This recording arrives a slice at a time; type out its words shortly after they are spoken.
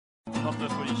Not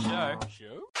the footy show.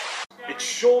 It's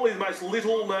surely the most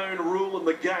little-known rule in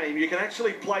the game. You can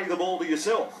actually play the ball to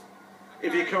yourself.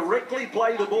 If you correctly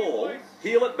play the ball,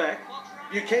 heel it back,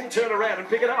 you can turn around and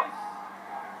pick it up.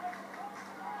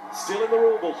 Still in the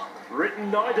rule book.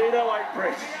 Written 1908,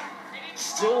 Brett.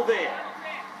 Still there.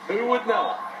 Who would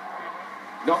know it?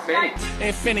 Not many.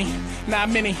 Infinity, not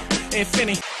many,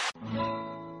 infinity.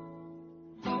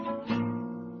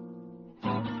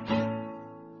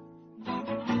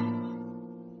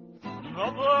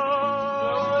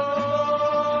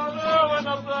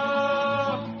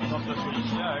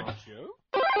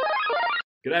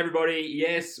 G'day everybody,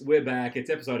 yes, we're back.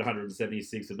 It's episode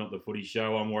 176 of Not the Footy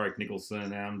Show. I'm Warwick Nicholson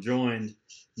and I'm joined,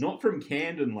 not from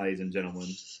Camden, ladies and gentlemen,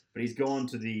 but he's gone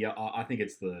to the, I think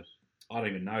it's the, I don't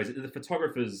even know, is it the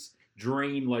photographer's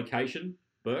dream location,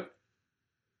 Burke?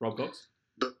 Rob Cox?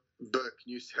 Burke,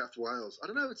 New South Wales. I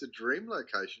don't know if it's a dream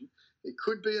location. It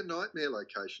could be a nightmare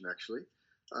location, actually.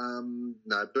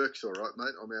 No, Burke's all right,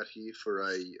 mate. I'm out here for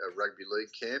a rugby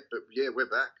league camp, but yeah, we're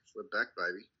back. We're back,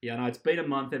 baby. Yeah, no, it's been a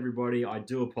month, everybody. I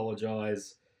do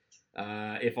apologise.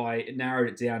 If I narrowed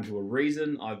it down to a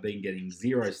reason, I've been getting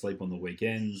zero sleep on the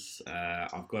weekends.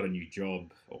 I've got a new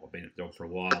job, or I've been at the job for a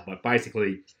while, but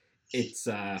basically it's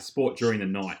sport during the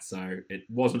night, so it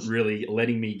wasn't really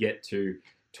letting me get to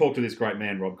talk to this great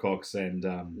man, Rob Cox, and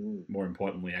more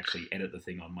importantly, actually edit the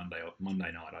thing on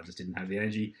Monday night. I just didn't have the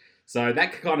energy. So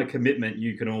that kind of commitment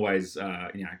you can always,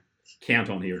 count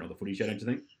on here at Not the Footy Show, don't you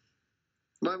think?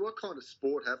 Mate, what kind of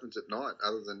sport happens at night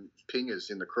other than pingers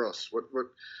in the cross? What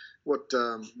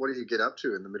do you get up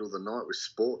to in the middle of the night with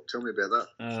sport? Tell me about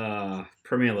that.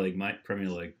 Premier League, mate. Premier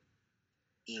League.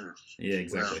 Yeah,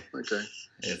 exactly. Wow. Okay.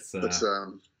 It's that's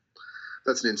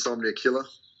an insomnia killer.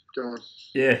 Go on.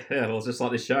 Yeah, well, it's just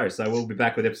like this show. So we'll be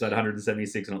back with episode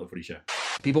 176 of Not the Footy Show.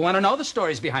 People want to know the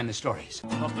stories behind the stories.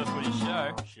 Not the footy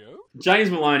show.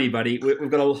 James Maloney, buddy, we've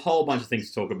got a whole bunch of things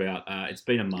to talk about. It's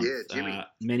been a month. Yeah, Jimmy.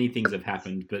 Many things have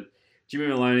happened, but Jimmy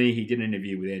Maloney, he did an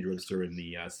interview with Andrew Webster in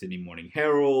the Sydney Morning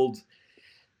Herald,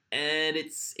 and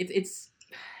it's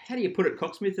how do you put it,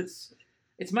 Cocksmith?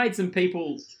 It's made some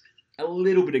people a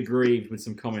little bit aggrieved with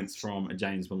some comments from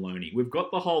James Maloney. We've got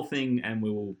the whole thing, and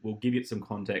we'll give it some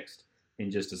context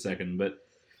in just a second, but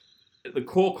the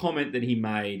core comment that he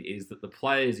made is that the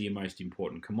players are your most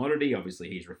important commodity.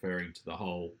 Obviously, he's referring to the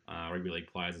whole Rugby League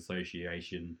Players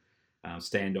Association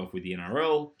standoff with the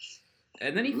NRL.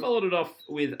 And then he followed it off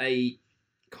with a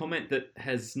comment that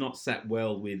has not sat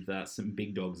well with some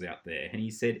big dogs out there. And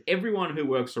he said, everyone who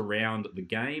works around the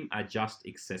game are just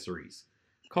accessories.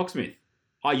 Cocksmith,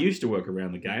 I used to work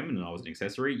around the game and I was an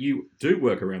accessory. You do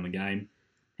work around the game.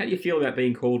 How do you feel about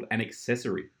being called an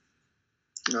accessory?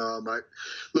 Oh, mate.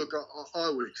 Look,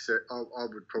 I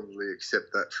would probably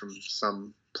accept that from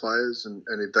some players, and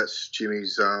if that's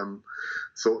Jimmy's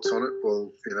thoughts on it,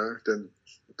 well, then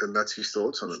that's his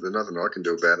thoughts on it. There's nothing I can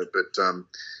do about it. But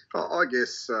I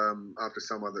guess after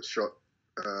someone that shot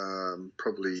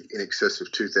probably in excess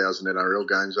of 2,000 NRL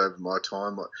games over my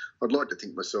time, I'd like to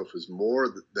think myself as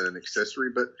more than an accessory,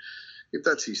 but if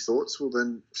that's his thoughts, well,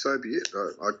 then so be it.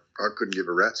 I couldn't give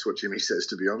a rat's what Jimmy says,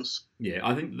 to be honest. Yeah,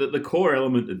 I think that the core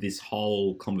element of this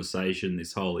whole conversation,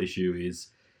 this whole issue is,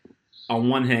 on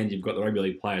one hand, you've got the Rugby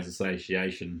League Players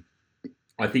Association,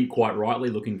 I think quite rightly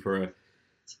looking for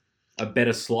a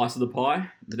better slice of the pie,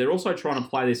 but they're also trying to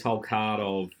play this whole card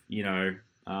of,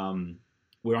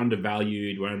 we're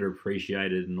undervalued, we're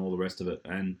underappreciated, and all the rest of it.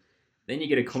 And then you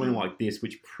get a comment like this,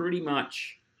 which pretty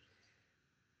much...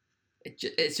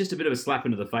 It's just a bit of a slap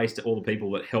into the face to all the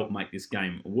people that help make this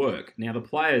game work. Now, the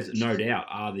players, no doubt,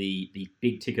 are the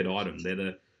big ticket item. They're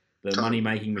the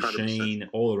money-making machine, 100%.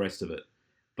 All the rest of it.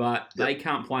 But they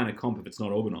can't play in a comp if it's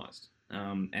not organised.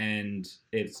 And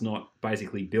it's not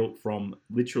basically built from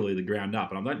literally the ground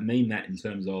up. And I don't mean that in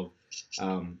terms of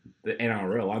the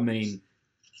NRL. I mean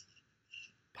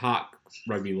Park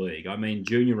Rugby League. I mean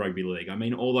Junior Rugby League. I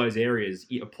mean all those areas.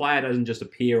 A player doesn't just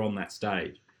appear on that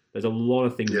stage. There's a lot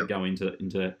of things that go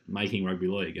into making rugby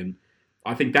league. And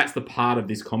I think that's the part of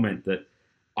this comment that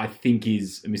I think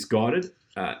is misguided.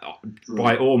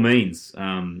 By all means,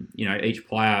 each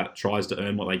player tries to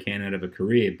earn what they can out of a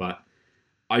career. But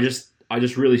I just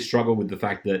really struggle with the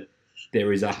fact that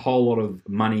there is a whole lot of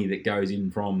money that goes in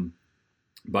from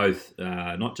both,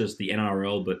 not just the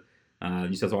NRL, but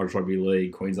New South Wales Rugby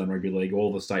League, Queensland Rugby League,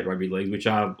 all the state rugby leagues, which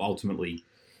are ultimately,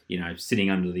 sitting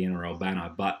under the NRL banner.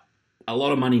 But a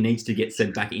lot of money needs to get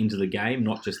sent back into the game,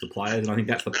 not just the players. And I think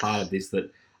that's the part of this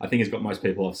that I think has got most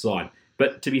people offside.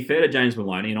 But to be fair to James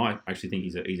Maloney, and I actually think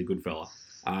he's a good fella,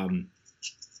 I'm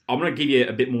going to give you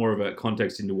a bit more of a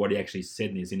context into what he actually said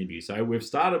in this interview. So we've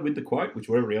started with the quote, which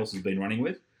everybody else has been running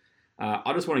with.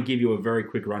 I just want to give you a very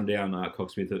quick rundown,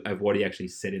 Cocksmith, of what he actually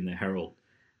said in the Herald.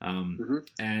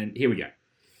 And here we go.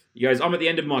 He goes, I'm at the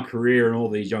end of my career and all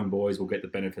these young boys will get the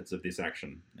benefits of this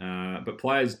action. But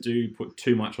players do put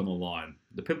too much on the line.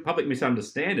 The public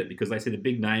misunderstand it because they see the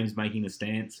big names making the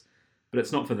stance, but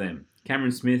it's not for them.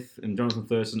 Cameron Smith and Jonathan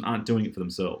Thurston aren't doing it for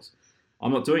themselves.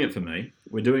 I'm not doing it for me.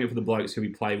 We're doing it for the blokes who we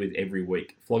play with every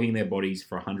week, flogging their bodies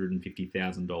for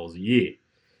 $150,000 a year.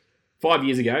 5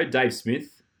 years ago, Dave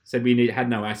Smith said we had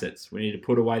no assets. We need to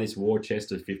put away this war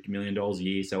chest of $50 million a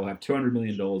year, so we'll have $200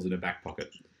 million in a back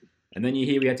pocket. And then you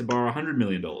hear we had to borrow $100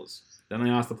 million. Then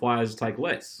they ask the players to take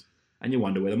less. And you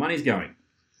wonder where the money's going.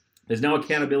 There's no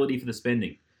accountability for the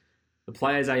spending. The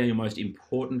players are your most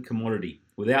important commodity.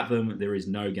 Without them, there is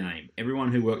no game.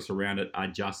 Everyone who works around it are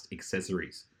just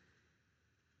accessories.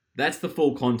 That's the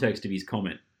full context of his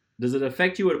comment. Does it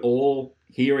affect you at all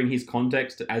hearing his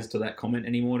context as to that comment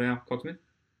anymore now, Cocksmith?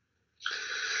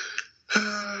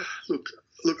 Look,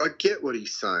 I get what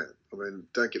he's saying. I mean,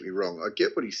 don't get me wrong. I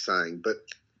get what he's saying, but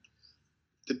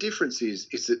the difference is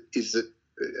that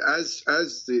as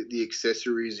the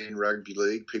accessories in rugby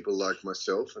league, people like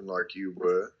myself and like you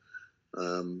were,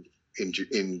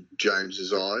 in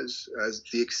James's eyes, as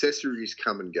the accessories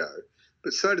come and go,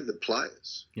 but so do the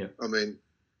players. Yeah. I mean,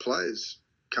 players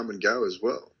come and go as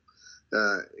well.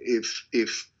 If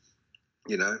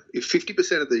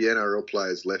 50% of the NRL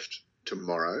players left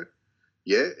tomorrow,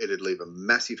 yeah, it'd leave a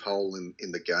massive hole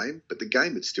in the game, but the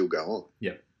game would still go on.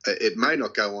 Yeah. It may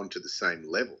not go on to the same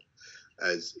level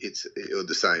as or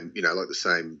the same, like the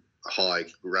same high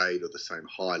grade or the same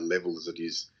high level as it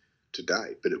is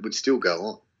today, but it would still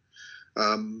go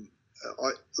on.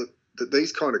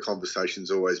 These kind of conversations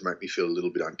always make me feel a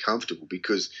little bit uncomfortable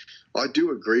because I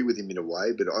do agree with him in a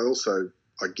way, but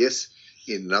I guess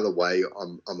in another way,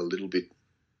 I'm a little bit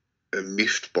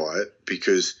miffed by it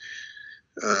because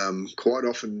quite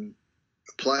often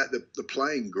the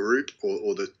playing group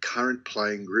or the current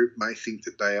playing group may think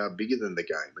that they are bigger than the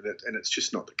game, and it's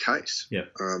just not the case. Yeah.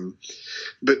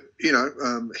 But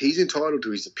he's entitled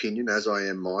to his opinion, as I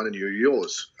am mine, and you're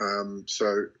yours.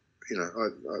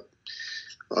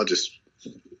 I just,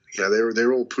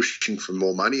 they're all pushing for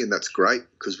more money, and that's great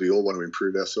because we all want to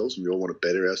improve ourselves and we all want to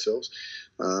better ourselves.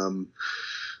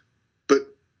 But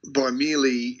by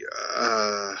merely,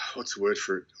 what's the word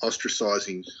for it,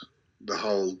 ostracising the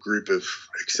whole group of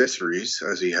accessories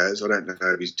as he has, I don't know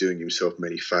if he's doing himself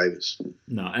many favours.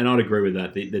 No, and I'd agree with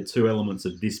that. The two elements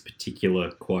of this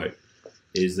particular quote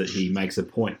is that he makes a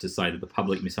point to say that the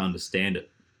public misunderstand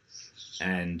it.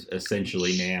 And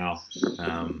essentially now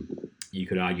you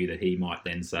could argue that he might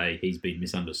then say he's been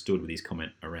misunderstood with his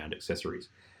comment around accessories.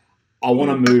 I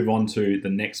want to move on to the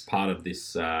next part of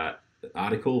this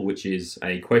article, which is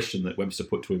a question that Webster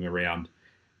put to him around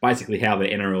basically how the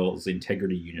NRL's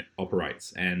integrity unit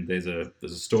operates. And there's a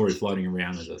story floating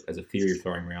around, as a theory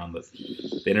floating around, that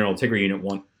the NRL integrity unit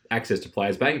want access to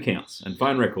players' bank accounts and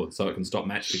phone records so it can stop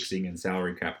match fixing and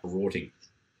salary cap rorting.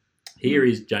 Here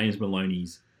is James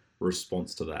Maloney's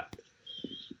response to that.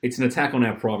 It's an attack on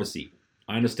our privacy.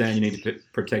 I understand you need to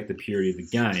protect the purity of the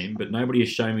game, but nobody has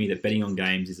shown me that betting on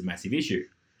games is a massive issue.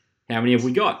 How many have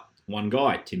we got? One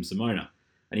guy, Tim Simona,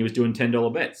 and he was doing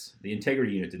 $10 bets. The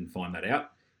integrity unit didn't find that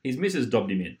out. His missus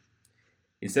dobbed him in.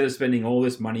 Instead of spending all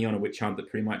this money on a witch hunt that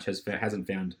pretty much hasn't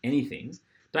found anything,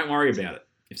 don't worry about it.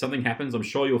 If something happens, I'm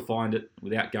sure you'll find it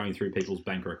without going through people's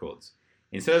bank records.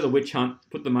 Instead of the witch hunt,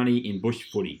 put the money in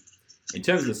bush footy. In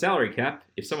terms of the salary cap,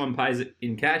 if someone pays it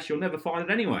in cash, you'll never find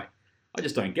it anyway. I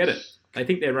just don't get it. They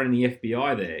think they're running the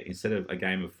FBI there instead of a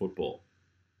game of football.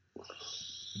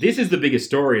 This is the biggest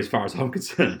story as far as I'm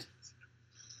concerned.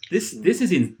 This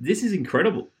is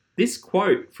incredible. This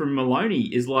quote from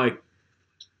Maloney is like,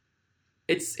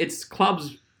 it's club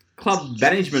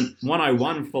management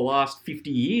 101 for the last 50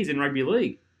 years in rugby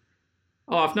league.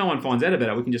 Oh, if no one finds out about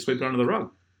it, we can just sweep it under the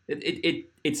rug.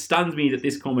 It stuns me that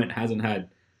this comment hasn't had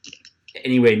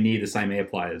anywhere near the same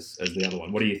airplay as the other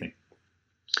one. What do you think?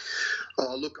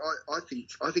 Oh, look, I think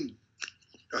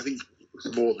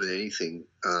more than anything,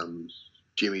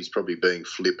 Jimmy's probably being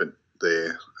flippant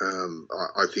there.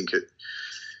 I think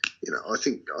I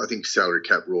think salary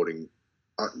cap rorting.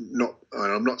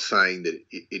 I'm not saying that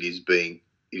it is being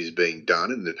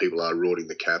done and that people are rorting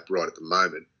the cap right at the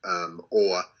moment,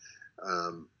 or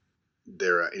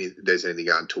there's anything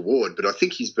untoward. But I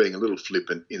think he's being a little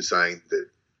flippant in saying that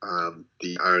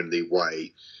the only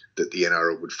way that the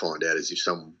NRL would find out is if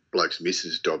some bloke's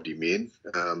missus dobbed him in.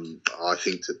 I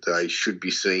think that they should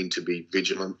be seen to be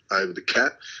vigilant over the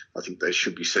cap. I think they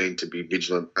should be seen to be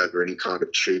vigilant over any kind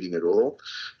of cheating at all.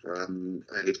 And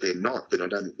if they're not, then I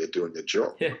don't think they're doing their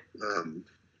job. Yeah.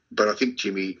 But I think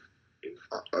Jimmy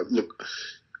look,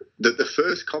 the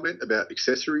first comment about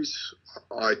accessories,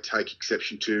 I take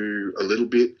exception to a little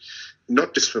bit.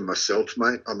 Not just for myself,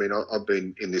 mate. I mean, I've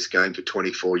been in this game for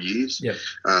 24 years. Yep.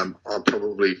 I'm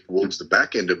probably towards the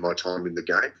back end of my time in the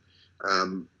game.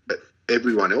 But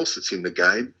everyone else that's in the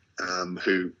game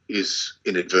who is,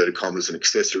 in inverted commas, an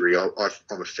accessory, I'm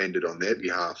offended on their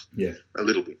behalf a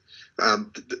little bit.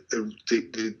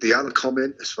 The other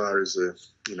comment, as far as,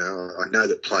 I know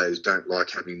that players don't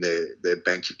like having their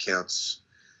bank accounts.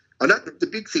 I know the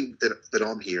big thing that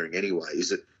I'm hearing anyway is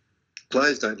that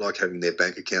players don't like having their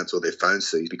bank accounts or their phone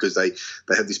seized because they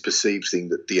have this perceived thing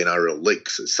that the NRL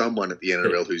leaks. So someone at the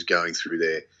NRL who's going through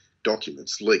their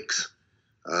documents leaks.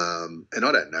 And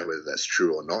I don't know whether that's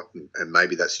true or not. And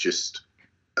maybe that's just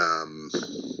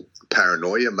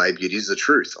paranoia. Maybe it is the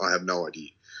truth. I have no idea.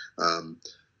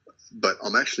 But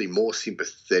I'm actually more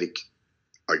sympathetic,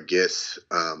 I guess.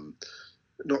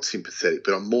 Not sympathetic,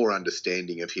 but I'm more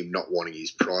understanding of him not wanting his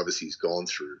privacies gone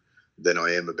through than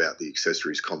I am about the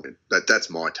accessories comment. That's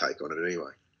my take on it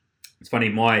anyway. It's funny,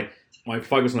 my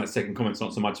focus on that second comment's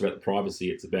not so much about the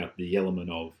privacy, it's about the element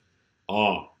of,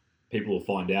 people will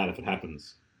find out if it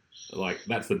happens. Like,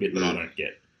 that's the bit that I don't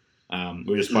get.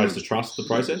 We're just supposed to trust the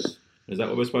process? Is that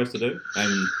what we're supposed to do?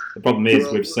 And the problem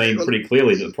is we've seen pretty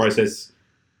clearly that the process,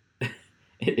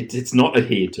 it's not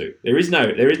adhered to. There is no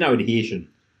adhesion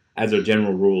as a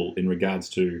general rule in regards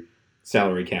to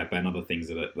salary cap and other things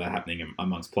that are happening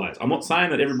amongst players. I'm not saying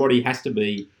that everybody has to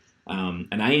be an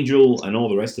angel and all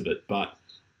the rest of it, but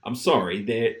I'm sorry,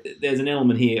 there's an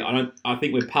element here. I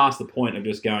think we're past the point of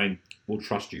just going, we'll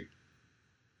trust you.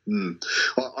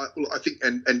 I think,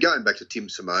 and going back to Tim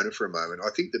Simona for a moment, I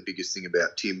think the biggest thing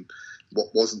about Tim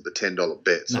wasn't the $10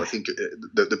 bets. No. I think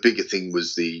the bigger thing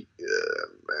was and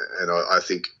I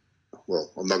think,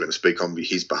 well, I'm not going to speak on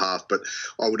his behalf, but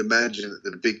I would imagine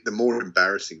that the more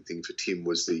embarrassing thing for Tim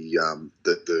was the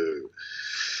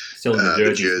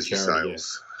jersey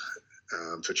sales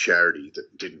for charity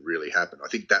that didn't really happen. I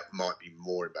think that might be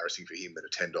more embarrassing for him than a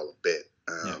 $10 bet.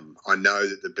 I know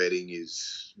that the betting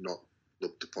is not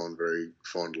looked upon very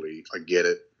fondly. I get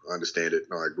it, I understand it,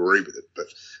 and I agree with it. But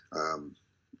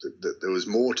there was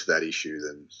more to that issue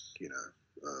than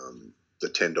the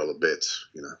 $10 bets.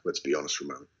 Let's be honest for a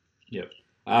moment. Yep.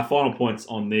 Final points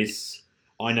on this.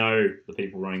 I know the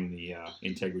people running the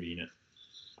integrity unit.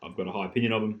 I've got a high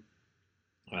opinion of them.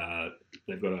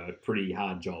 They've got a pretty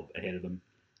hard job ahead of them.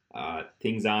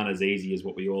 Things aren't as easy as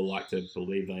what we all like to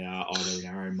believe they are, either in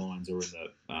our own minds or in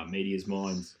the media's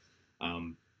minds.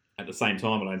 At the same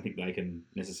time, I don't think they can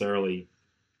necessarily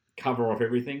cover off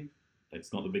everything.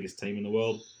 It's not the biggest team in the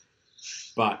world.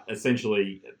 But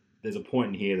essentially, there's a point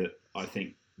in here that I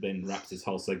think then wraps this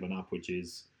whole segment up, which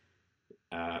is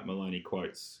Maloney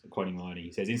quoting Maloney.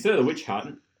 He says, "Instead of the witch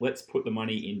hunt, let's put the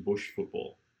money in bush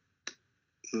football."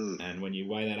 And when you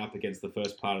weigh that up against the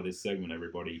first part of this segment,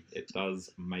 everybody, it does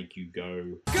make you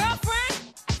go,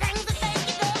 Girlfriend,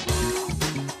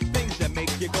 things that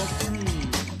make you go,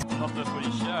 Not the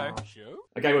footy show.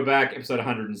 Okay, we're back. Episode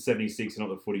 176 of Not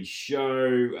the Footy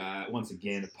Show. Once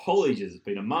again, apologies. It's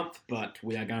been a month, but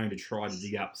we are going to try to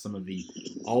dig up some of the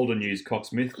older news,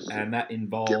 Cocksmith, and that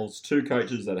involves two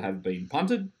coaches that have been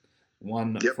punted.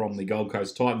 One from the Gold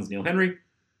Coast Titans, Neil Henry,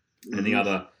 and the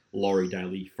other, Laurie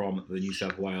Daly from the New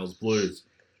South Wales Blues.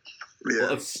 Well,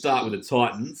 let's start with the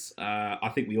Titans.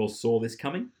 I think we all saw this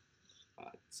coming.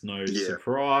 It's no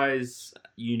surprise.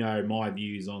 You know my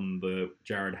views on the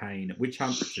Jared Hayne witch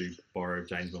hunt, to borrow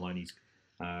James Maloney's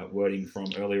wording from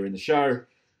earlier in the show.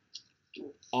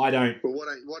 I don't... Well,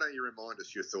 why don't you remind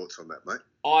us your thoughts on that, mate?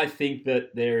 I think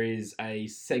that there is a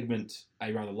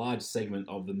rather large segment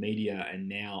of the media and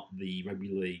now the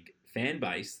rugby league fan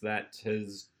base that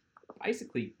has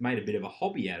basically made a bit of a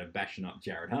hobby out of bashing up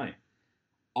Jared Hayne.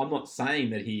 I'm not saying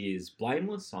that he is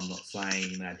blameless. I'm not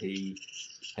saying that he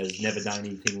has never done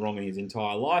anything wrong in his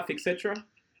entire life, etc.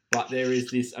 But there is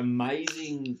this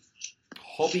amazing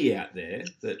hobby out there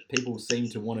that people seem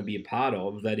to want to be a part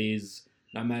of that is,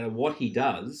 no matter what he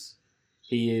does,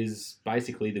 he is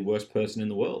basically the worst person in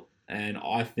the world. And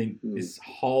I think this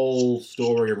whole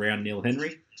story around Neil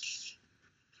Henry,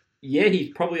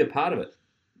 he's probably a part of it.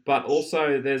 But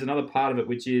also there's another part of it,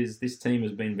 which is this team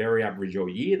has been very average all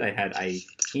year. They had a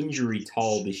injury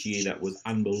toll this year that was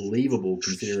unbelievable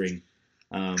considering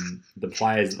the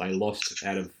players that they lost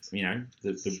out of,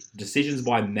 the decisions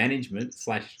by management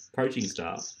 / coaching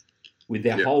staff with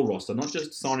their whole roster, not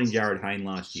just signing Jared Hayne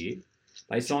last year.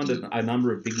 They signed a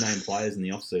number of big-name players in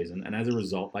the off-season, and as a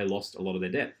result, they lost a lot of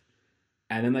their depth.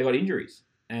 And then they got injuries.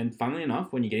 And funnily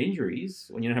enough, when you get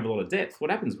injuries, when you don't have a lot of depth, what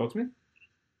happens, Cocksmith?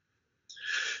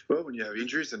 Well, when you have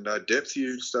injuries and no depth,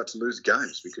 you start to lose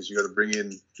games because you've got to bring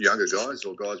in younger guys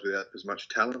or guys without as much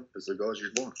talent as the guys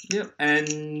you'd want. Yeah,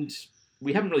 and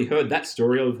we haven't really heard that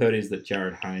story. All we've heard is that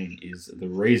Jared Hayne is the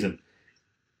reason.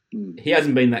 He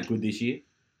hasn't been that good this year.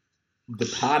 The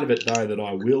part of it, though, that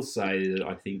I will say that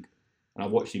I think, and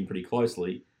I've watched him pretty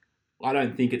closely, I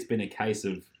don't think it's been a case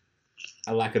of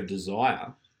a lack of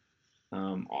desire.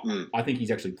 I think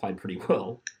he's actually played pretty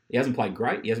well. He hasn't played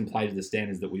great. He hasn't played to the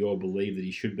standards that we all believe that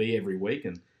he should be every week,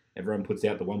 and everyone puts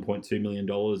out the $1.2 million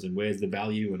and where's the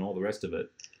value and all the rest of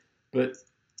it. But,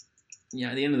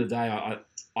 at the end of the day,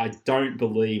 I don't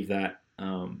believe that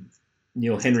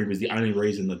Neil Henry was the only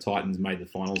reason the Titans made the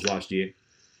finals last year.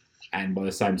 And by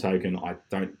the same token, I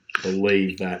don't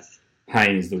believe that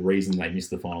Hayne is the reason they missed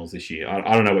the finals this year.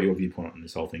 I don't know what your viewpoint on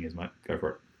this whole thing is, mate. Go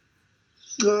for it.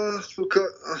 Look,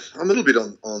 I'm a little bit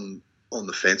on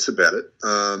the fence about it.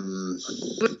 I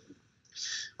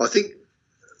think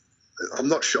I'm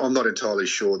not sure. I'm not entirely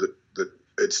sure that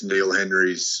it's Neil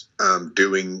Henry's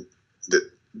doing that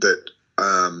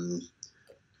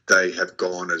they have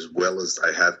gone as well as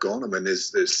they have gone. I mean,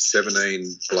 there's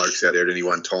 17 blokes out there at any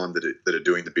one time that are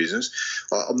doing the business.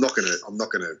 I'm not going to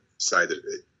say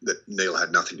that Neil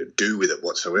had nothing to do with it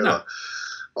whatsoever.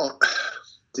 No.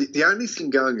 The only thing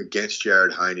going against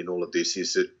Jared Hayne in all of this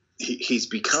is that he's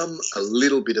become a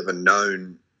little bit of a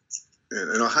known,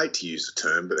 and I hate to use the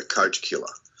term, but a coach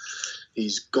killer.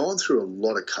 He's gone through a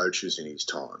lot of coaches in his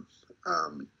time,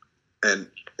 and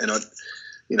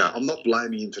I'm not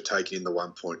blaming him for taking in the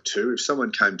 1.2. If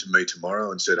someone came to me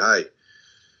tomorrow and said, "Hey,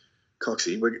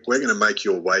 Coxie, we're going to make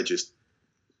your wages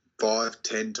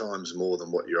 5-10 times more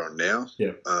than what you're on now.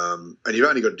 Yeah. And you've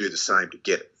only got to do the same to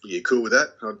get it. Are you cool with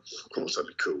that?" Of course I'd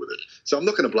be cool with it. So I'm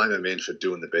not going to blame a man for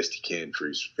doing the best he can for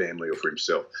his family or for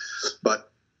himself.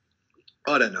 But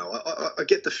I don't know. I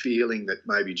get the feeling that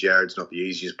maybe Jared's not the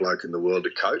easiest bloke in the world to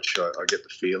coach. I get the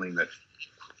feeling that,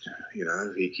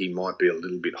 he might be a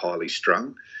little bit highly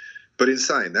strung. But in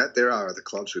saying that, there are other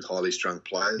clubs with highly strung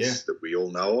players that we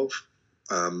all know of.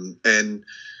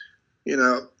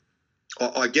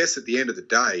 I guess at the end of the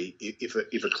day,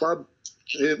 if a club,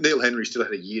 Neil Henry still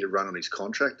had a year to run on his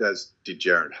contract, as did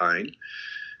Jared Hayne.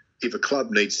 If a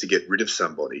club needs to get rid of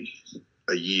somebody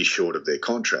a year short of their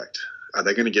contract, are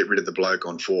they going to get rid of the bloke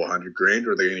on $400,000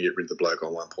 or are they going to get rid of the bloke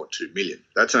on $1.2 million?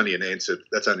 That's only an answer.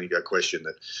 That's only a question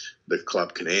that the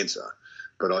club can answer.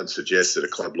 But I'd suggest that a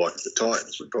club like the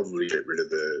Titans would probably get rid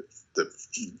of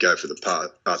go for the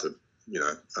path of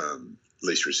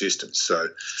least resistance. So.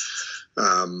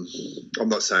 I'm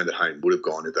not saying that Hayne would have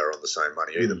gone if they were on the same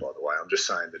money either, by the way. I'm just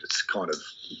saying that it's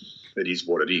it is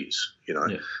what it is,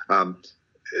 Yeah.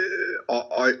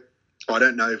 I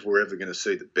don't know if we're ever going to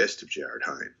see the best of Jared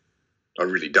Hayne. I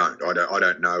really don't. I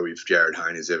don't know if Jared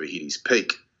Hayne has ever hit his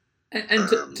peak. And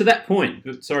to that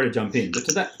point, sorry to jump in, but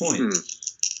to that point,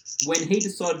 when he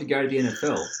decided to go to the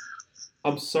NFL,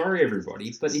 I'm sorry,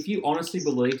 everybody, but if you honestly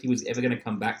believed he was ever going to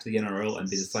come back to the NRL and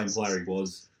be the same player he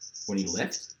was when he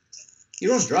left,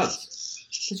 you're on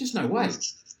drugs. There's just no way.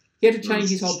 He had to change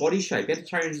his whole body shape. He had to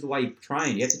change the way he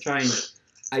trained. He had to change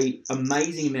an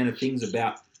amazing amount of things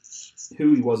about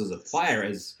who he was as a player,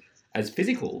 as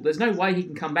physical. There's no way he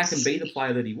can come back and be the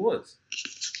player that he was.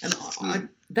 And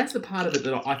that's the part of it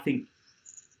that I think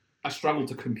I struggle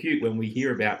to compute when we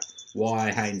hear about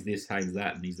why Hayne's this, Hayne's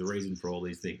that, and he's the reason for all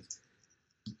these things.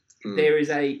 There is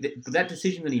that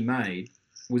decision that he made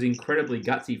was incredibly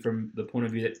gutsy from the point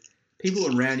of view that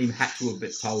people around him had to have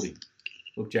told him,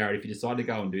 "Look, Jared, if you decide to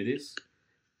go and do this,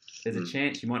 there's a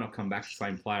chance you might not come back the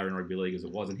same player in rugby league as it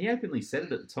was." And he openly said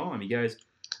it at the time. He goes,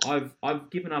 I've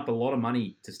given up a lot of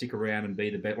money to stick around and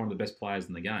be one of the best players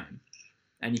in the game.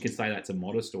 And you can say that's a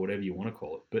modest or whatever you want to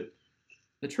call it. But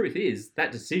the truth is,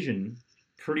 that decision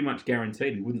pretty much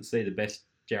guaranteed we wouldn't see the best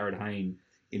Jared Hayne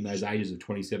in those ages of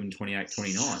 27, 28,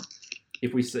 29.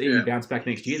 If we see him bounce back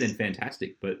next year, then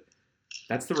fantastic. But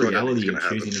that's the reality of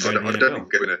choosing to go to the NFL.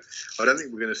 I don't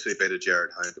think we're going to see better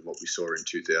Jared Hayne than what we saw in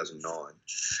 2009.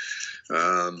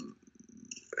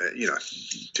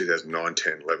 2009,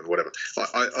 10, 11, whatever.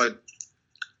 I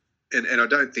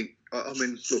don't think. I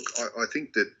mean, look, I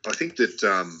think that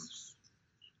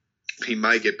he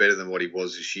may get better than what he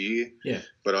was this year. Yeah.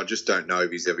 But I just don't know if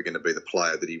he's ever going to be the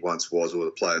player that he once was or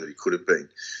the player that he could have been.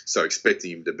 So expecting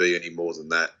him to be any more than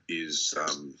that is,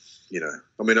 I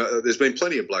mean, there's been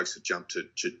plenty of blokes that jump to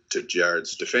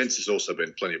Jared's defence. There's also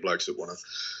been plenty of blokes that want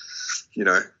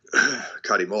to,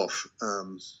 cut him off.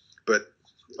 But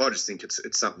I just think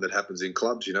it's something that happens in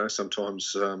clubs.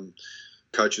 Sometimes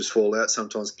coaches fall out,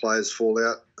 sometimes players fall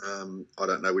out. I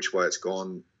don't know which way it's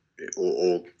gone,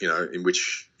 or in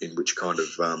which kind of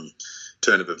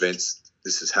turn of events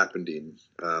this has happened in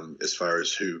as far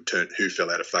as who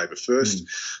fell out of favour first.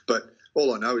 But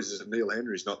all I know is that Neil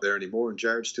Henry's not there anymore, and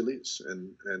Jared still is.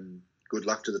 And good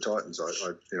luck to the Titans. I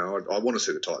want to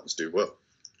see the Titans do well.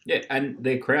 Yeah, and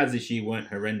their crowds this year weren't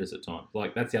horrendous at times.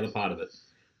 Like, that's the other part of it.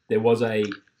 There was a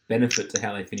benefit to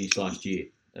how they finished last year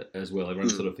as well. Everyone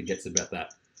sort of forgets about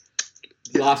that.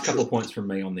 Last couple of points from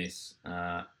me on this.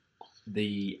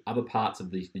 The other parts of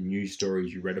the news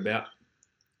stories you read about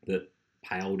that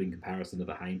paled in comparison to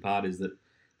the Hayne part is that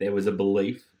there was a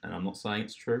belief, and I'm not saying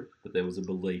it's true, but there was a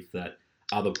belief that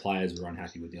other players were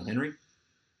unhappy with Neil Henry,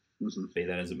 be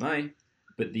that as it may.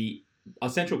 But the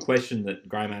essential question that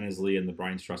Graham Annesley and the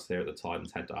Brains Trust there at the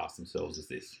Titans had to ask themselves is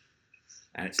this,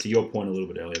 and it's to your point a little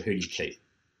bit earlier, who do you keep?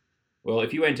 Well,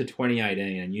 if you enter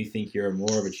 2018 and you think you're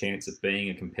more of a chance of being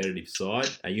a competitive side,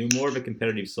 are you more of a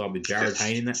competitive side with Jared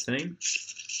Hayne in that team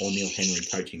or Neil Henry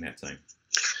coaching that team?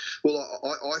 Well,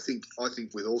 I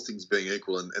think with all things being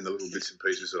equal and the little bits and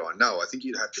pieces that I know, I think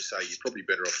you'd have to say you're probably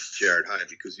better off with Jared Hayne,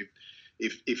 because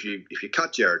if you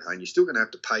cut Jared Hayne, you're still going to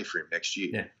have to pay for him next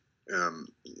year. Yeah.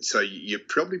 So you're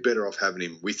probably better off having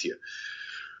him with you.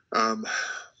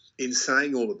 In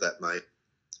saying all of that, mate,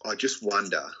 I just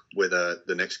wonder whether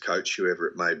the next coach, whoever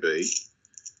it may be,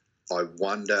 I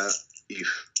wonder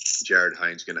if Jared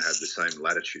Hayne's going to have the same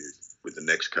latitude with the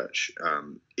next coach.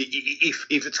 If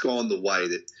it's gone the way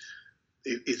that,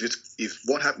 if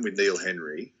what happened with Neil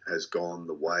Henry has gone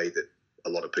the way that a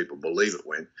lot of people believe it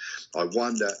went, I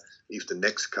wonder if the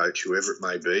next coach, whoever it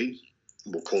may be,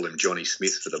 we'll call him Johnny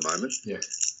Smith for the moment. Yeah.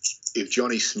 If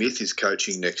Johnny Smith is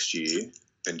coaching next year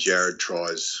and Jared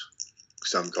tries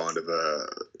some kind of a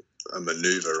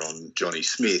manoeuvre on Johnny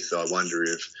Smith, I wonder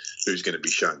if who's going to be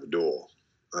shown the door.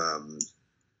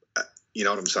 You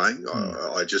know what I'm saying?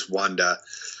 I just wonder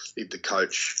if the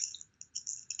coach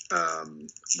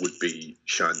would be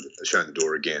shown the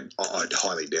door again. I'd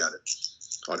highly doubt it.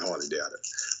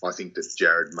 I think that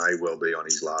Jared may well be on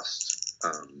his last,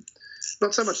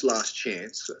 not so much last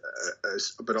chance,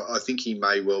 but I think he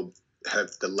may well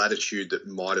have the latitude that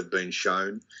might have been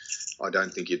shown. I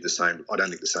don't think the same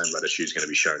latitude is going to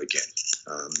be shown again,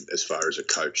 as far as a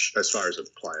coach, as far as a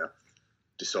player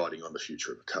deciding on the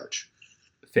future of a coach.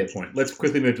 Fair point. Let's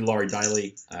quickly move to Laurie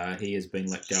Daly. He has been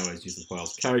let go as New South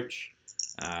Wales coach.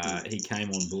 He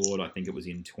came on board, I think it was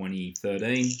in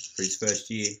 2013 for his first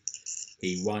year.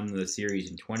 He won the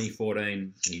series in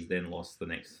 2014. He's then lost the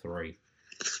next three.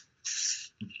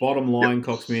 Bottom line,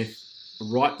 Cocksmith,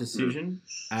 right decision,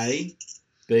 A.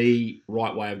 B,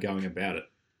 right way of going about it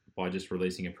by just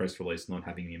releasing a press release, not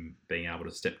having him being able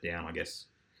to step down, I guess,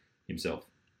 himself.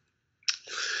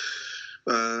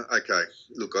 Okay.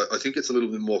 Look, I think it's a little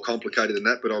bit more complicated than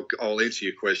that, but I'll answer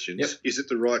your questions. Yep. Is it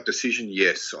the right decision?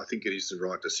 Yes, I think it is the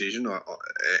right decision.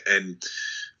 And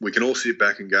we can all sit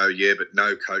back and go, yeah, but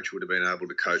no coach would have been able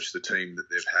to coach the team that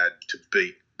they've had to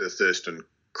beat the Thurston,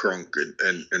 Cronk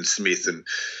and Smith and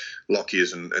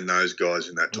Lockyers and those guys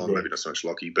in that time. Mm-hmm. Maybe not so much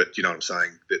Lockie, but you know what I'm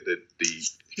saying? The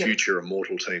future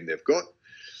immortal team they've got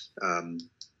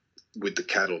with the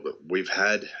cattle that we've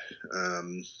had.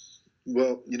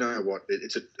 Well, you know what?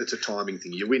 It's a timing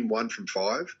thing. You win 1 from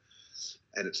 5,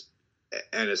 and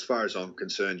as far as I'm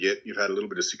concerned, you've had a little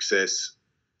bit of success,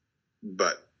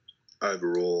 but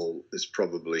overall, it's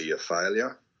probably a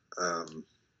failure. I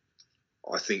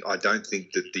don't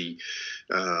think that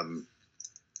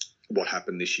what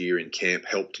happened this year in camp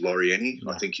helped Laurie any.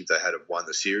 No. I think if they had won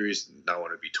the series, no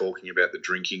one would be talking about the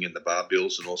drinking and the bar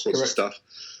bills and all sorts of stuff.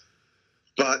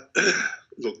 But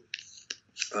look,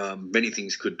 many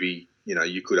things could be.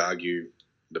 You could argue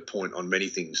the point on many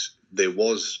things. They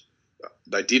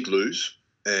did lose,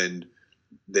 and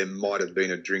there might have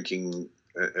been a drinking,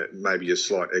 maybe a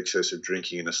slight excess of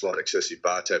drinking and a slight excessive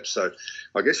bar tab. So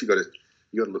I guess you got to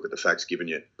look at the facts given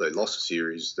you. They lost a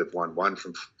series, they've won 1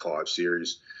 from 5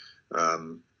 series,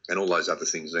 and all those other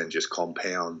things then just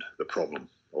compound the problem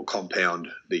or compound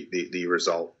the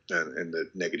result and the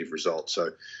negative result. So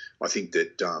I think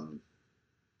that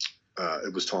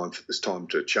it's time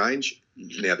to change.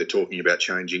 Now they're talking about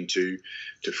changing to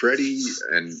Freddie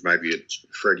and maybe it's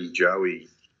Freddie, Joey,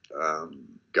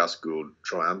 Gus Gould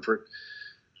triumvirate.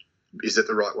 Is that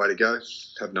the right way to go?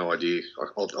 Have no idea.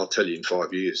 I'll tell you in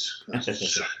 5 years.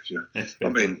 So, I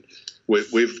mean,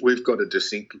 we've got a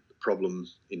distinct problem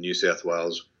in New South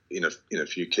Wales in a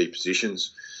few key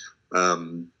positions,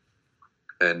 and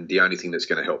the only thing that's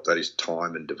going to help that is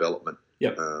time and development.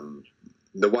 Yep.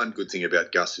 The one good thing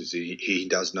about Gus is he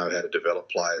does know how to develop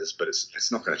players, but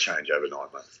it's not going to change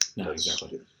overnight, mate. No,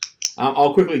 exactly.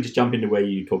 I'll quickly just jump into where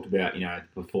you talked about, the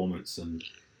performance. And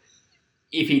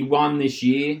if he'd won this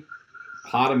year,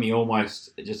 part of me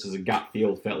almost, just as a gut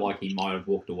feel, felt like he might have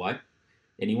walked away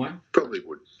anyway. Probably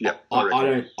would. Yeah,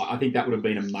 I think that would have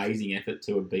been an amazing effort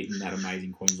to have beaten that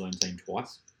amazing Queensland team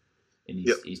twice in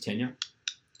his tenure.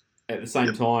 At the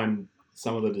same time,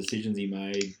 some of the decisions he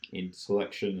made in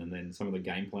selection and then some of the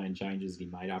game plan changes he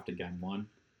made after game one,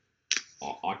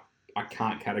 I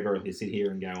can't categorically sit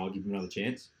here and go, I'll give him another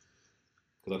chance,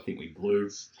 because I think we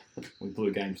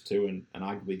blew games 2 and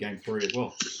arguably game 3 as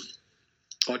well.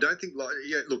 I don't think,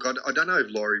 look, I don't know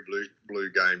if Laurie blew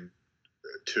game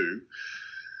 2.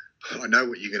 I know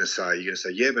what you're going to say. You're going to say,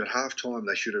 yeah, but at halftime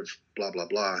they should have blah, blah,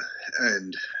 blah.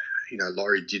 And,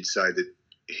 Laurie did say that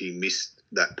he missed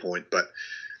that point. But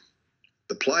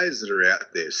the players that are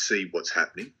out there see what's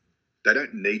happening. They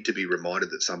don't need to be reminded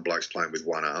that some bloke's playing with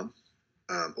one arm,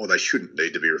 or they shouldn't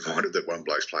need to be reminded that one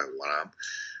bloke's playing with one arm.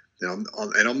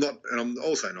 I'm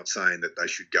also not saying that they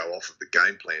should go off of the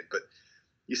game plan, but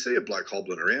you see a bloke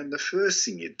hobbling around, the first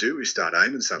thing you do is start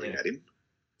aiming something at him.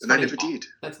 And they never did.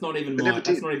 That's not even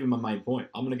my main point.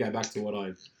 I'm going to go back to what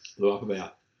I blew up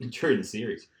about during the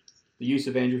series. The use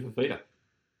of Andrew Fafita.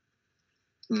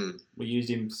 We used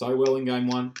him so well in game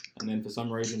 1, and then for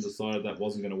some reason decided that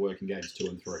wasn't going to work in games 2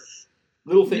 and 3.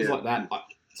 Little things like that,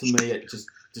 to me, it just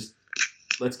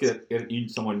let's get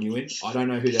someone new in. I don't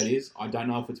know who that is. I don't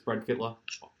know if it's Brad Fittler.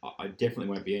 I definitely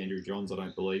won't be Andrew Johns, I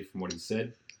don't believe, from what he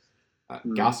said.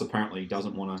 Gus apparently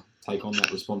doesn't want to take on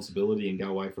that responsibility and go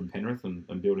away from Penrith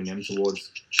and building them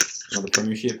towards another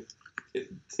premiership.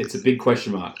 It's a big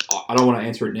question mark. I don't want to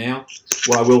answer it now.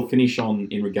 What I will finish on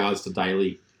in regards to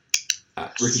Daly,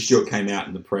 Ricky Stewart came out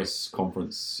in the press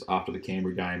conference after the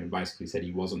Canberra game and basically said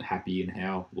he wasn't happy in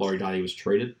how Laurie Daly was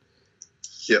treated.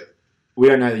 Yep. We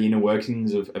don't know the inner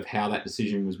workings of how that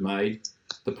decision was made.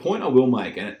 The point I will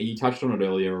make, and you touched on it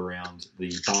earlier around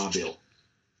the bar bill.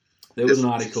 There was an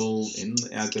article in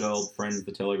our good old friends,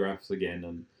 the Telegraphs again,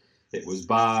 and it was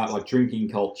drinking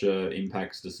culture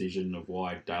impacts decision of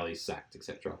why Daly's sacked,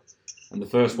 etc. And the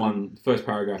first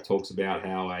paragraph talks about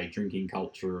how a drinking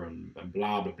culture and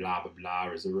blah, blah, blah, blah,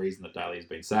 blah is the reason that Daly has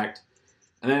been sacked.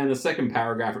 And then in the second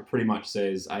paragraph, it pretty much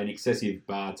says an excessive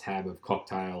bar tab of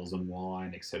cocktails and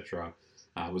wine, etc.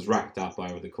 Was racked up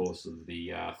over the course of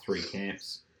the 3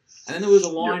 camps. And then there was a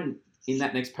line in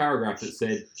that next paragraph that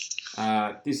said,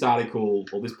 this article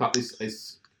or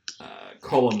this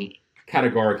column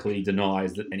categorically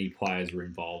denies that any players were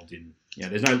involved in.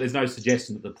 There's no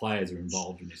suggestion that the players are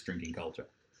involved in this drinking culture.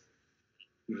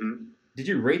 Mm-hmm. Did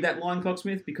you read that line,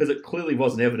 Cocksmith? Because it clearly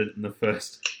wasn't evident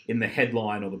in the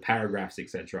headline or the paragraphs,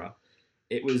 etc.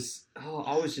 It was.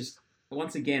 I was just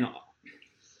once again.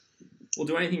 We'll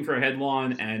do anything for a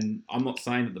headline, and I'm not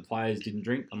saying that the players didn't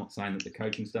drink. I'm not saying that the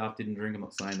coaching staff didn't drink. I'm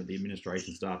not saying that the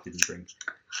administration staff didn't drink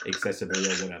excessively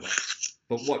or whatever.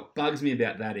 But what bugs me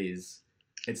about that is,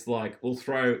 it's like we'll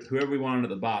throw whoever we want under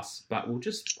the bus, but we'll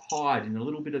just hide in a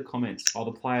little bit of comments, the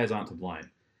players aren't to blame.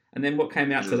 And then what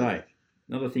came out today?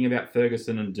 Another thing about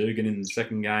Ferguson and Dugan in the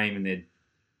second game and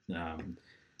their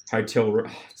hotel room.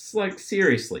 It's like,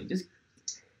 seriously,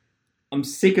 I'm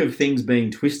sick of things being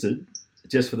twisted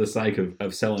just for the sake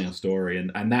of selling a story.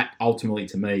 And that ultimately,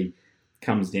 to me,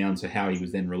 comes down to how he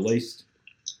was then released.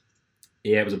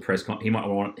 Yeah, it was a press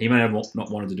conference. He may have not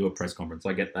wanted to do a press conference.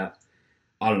 I get that.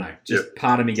 I don't know.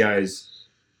 Part of me goes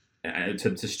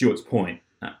to Stuart's point.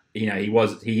 He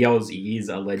is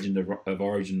a legend of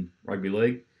Origin Rugby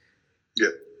League. Yeah.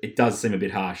 It does seem a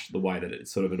bit harsh the way that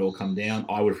it all come down.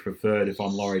 I would have preferred, if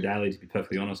I'm Laurie Daly, to be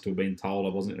perfectly honest, to have been told I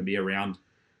wasn't going to be around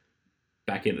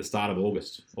back at the start of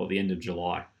August or the end of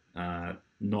July,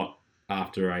 not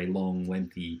after a long,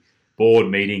 lengthy board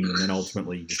meeting and then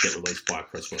ultimately just get released by a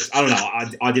press release. I don't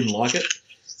know. I didn't like it,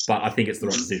 but I think it's the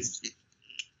right decision.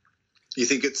 You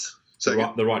think it's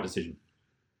the right decision?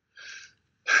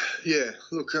 Yeah.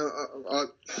 Look,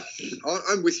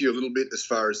 I'm with you a little bit as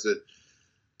far as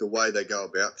the way they go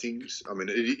about things. I mean,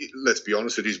 let's be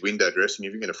honest, it is window dressing.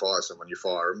 If you're going to fire someone, you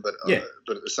fire them. But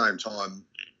at the same time,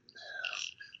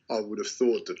 I would have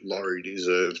thought that Laurie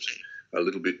deserved a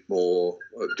little bit more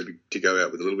to go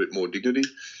out with a little bit more dignity.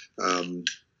 But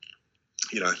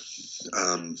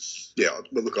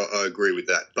look, I agree with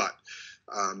that. But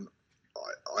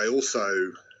I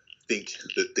also think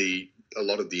that a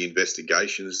lot of the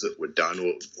investigations that were done,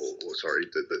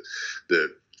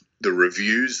 the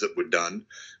reviews that were done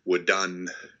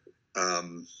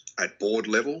at board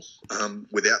level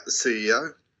without the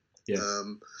CEO. Yeah.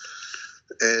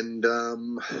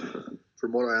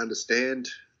 From what I understand,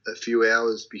 a few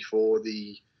hours before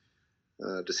the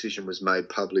decision was made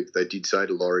public, they did say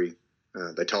to Laurie,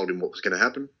 they told him what was going to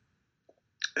happen.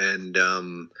 And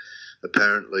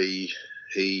apparently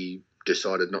he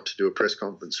decided not to do a press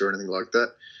conference or anything like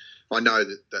that. I know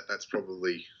that's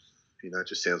probably, it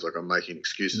just sounds like I'm making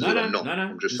excuses. No, I'm not. no.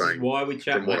 I'm just this saying. Is why we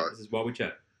chat, mate. This is why we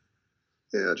chat.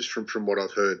 Yeah, just from what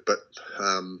I've heard. But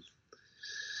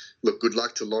look, good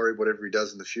luck to Laurie, whatever he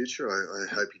does in the future. I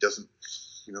hope he doesn't.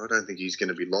 I don't think he's going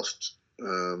to be lost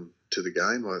to the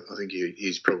game. I think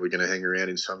he's probably going to hang around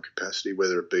in some capacity,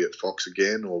 whether it be at Fox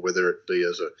again or whether it be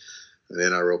as an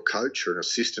NRL coach or an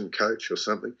assistant coach or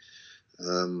something.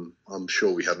 I'm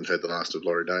sure we haven't heard the last of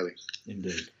Laurie Daly.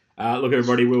 Indeed. Look,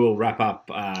 everybody, we will wrap up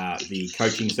the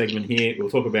coaching segment here. We'll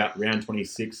talk about round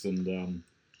 26 and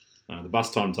the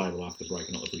bus timetable after the break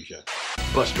and not the footy show.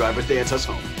 Bus driver dance us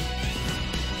home.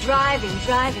 Driving,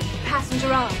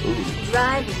 passenger on.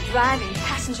 Driving,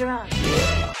 passenger on.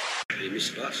 You miss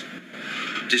the bus.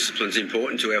 Discipline's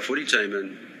important to our footy team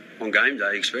and on game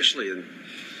day especially, and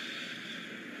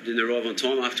didn't arrive on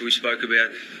time after we spoke about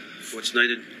what's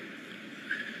needed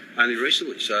only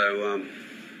recently. So,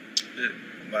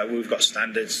 Well, we've got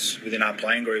standards within our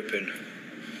playing group, and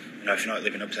if you're not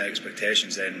living up to their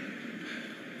expectations, then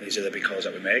these are the big calls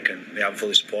that we make, and we have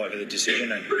fully supported the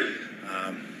decision and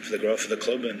for the growth of the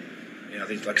club. And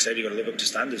like I said, you've got to live up to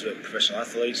standards. We're professional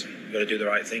athletes, and you've got to do the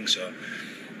right thing. So,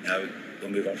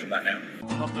 we'll move on from that now.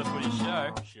 Not the footy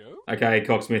show. Okay,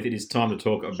 Cocksmith, it is time to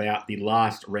talk about the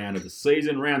last round of the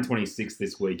season, round 26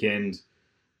 this weekend.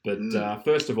 But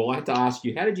first of all, I have to ask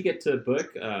you, how did you get to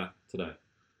Bourke today?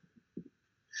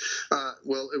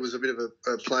 Well, it was a bit of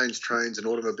a planes, trains and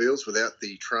automobiles without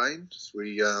the trains.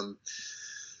 We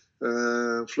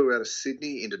flew out of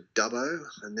Sydney into Dubbo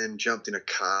and then jumped in a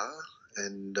car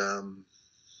and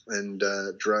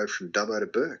drove from Dubbo to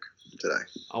Bourke today.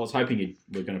 I was hoping you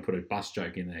were going to put a bus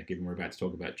joke in there, given we're about to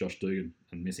talk about Josh Dugan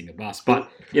and missing a bus. But,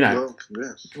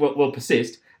 we'll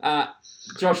persist.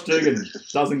 Josh Dugan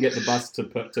doesn't get the bus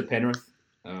to Penrith.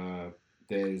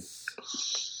 There's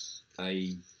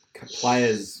a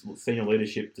players' senior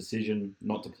leadership decision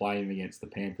not to play him against the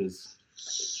Panthers.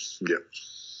 Yep.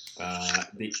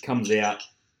 It comes out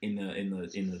in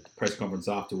the press conference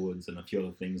afterwards, and a few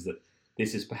other things, that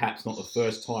this is perhaps not the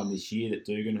first time this year that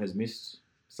Dugan has missed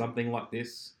something like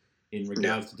this in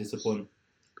regards to discipline.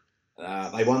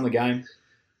 They won the game.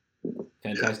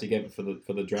 Fantastic effort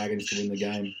for the Dragons to win the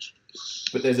game.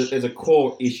 But there's a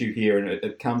core issue here, and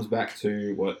it comes back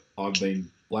to what I've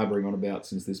been blabbering on about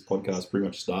since this podcast pretty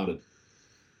much started.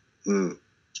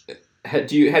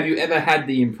 Have you ever had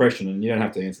the impression, and you don't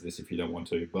have to answer this if you don't want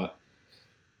to, but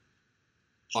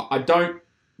I don't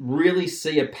really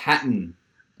see a pattern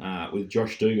with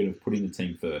Josh Dugan of putting the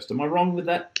team first. Am I wrong with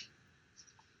that?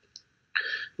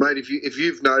 Mate, if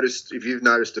you've noticed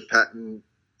a pattern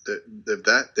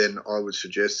that, then I would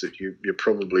suggest that you're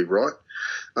probably right.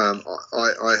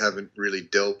 I haven't really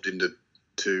delved into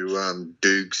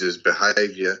Dukes'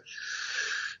 behaviour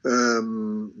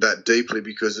that deeply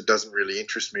because it doesn't really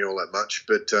interest me all that much.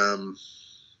 But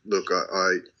look,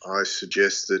 I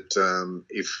suggest that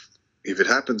if it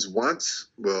happens once,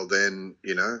 well then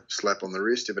slap on the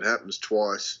wrist. If it happens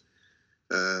twice,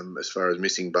 as far as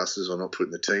missing buses or not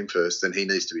putting the team first, then he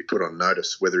needs to be put on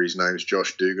notice, whether his name's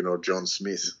Josh Dugan or John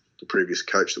Smith, the previous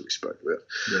coach that we spoke about.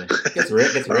 Yeah, gets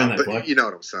around that, but you know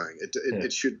what I'm saying.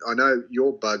 It should. I know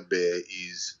your bugbear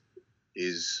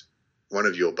is one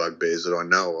of your bugbears that I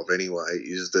know of anyway,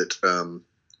 is that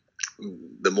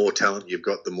the more talent you've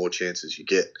got, the more chances you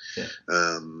get. Yeah.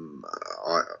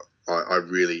 I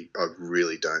really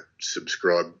don't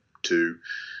subscribe to.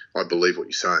 I believe what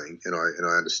you're saying, and I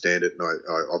understand it, and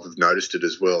I've noticed it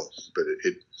as well. But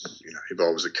if I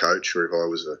was a coach or if I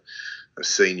was a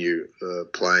senior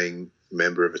playing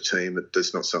member of a team,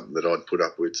 that's not something that I'd put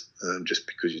up with just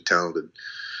because you're talented.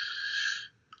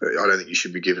 I don't think you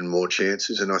should be given more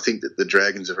chances, and I think that the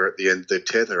Dragons are at the end of their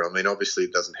tether. I mean, obviously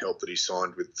it doesn't help that he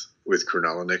signed with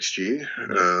Cronulla next year,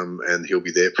 and he'll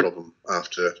be their problem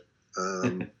after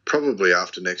probably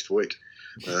after next week.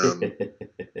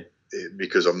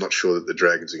 Because I'm not sure that the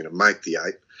Dragons are going to make the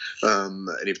 8.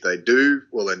 And if they do,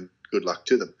 well, then good luck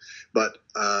to them. But,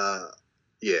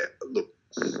 look,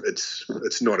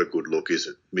 it's not a good look, is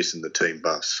it, missing the team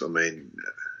bus? I mean,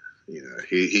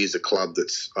 he's a club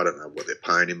that's, I don't know what they're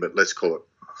paying him, but let's call it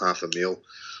 $500,000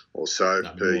 or so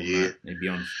per year. He'd be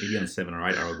on 7 or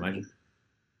 8, I would imagine.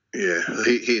 Yeah,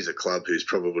 he's a club who's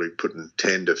probably putting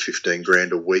 10 to 15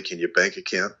 grand a week in your bank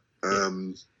account.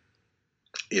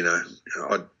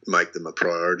 I'd make them a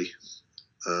priority.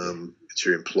 It's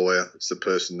your employer. It's the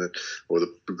person that, or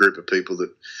the group of people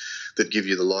that give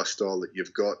you the lifestyle that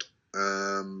you've got,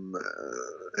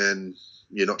 and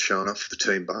you're not showing up for the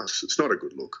team bus. It's not a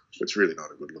good look. It's really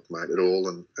not a good look, mate, at all.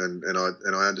 And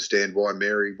I understand why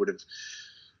Mary would have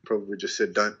probably just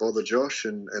said, "Don't bother, Josh,"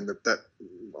 and that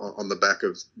on the back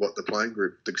of what the playing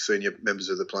group, the senior members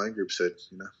of the playing group said.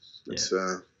 It's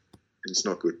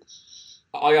not good.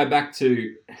 I go back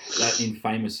to that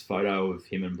infamous photo of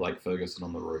him and Blake Ferguson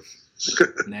on the roof.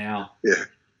 Now,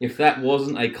 if that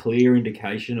wasn't a clear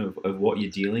indication of what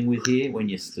you're dealing with here when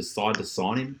you decide to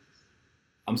sign him,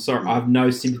 I'm sorry, I have no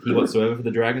sympathy whatsoever for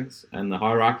the Dragons and the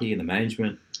hierarchy and the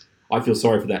management. I feel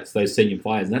sorry for those senior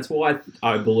players. And that's why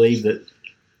I believe that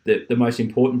the most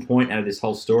important point out of this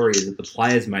whole story is that the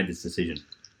players made this decision.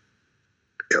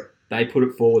 Yep. They put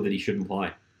it forward that he shouldn't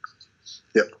play.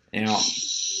 Yep. Now,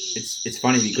 it's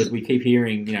funny because we keep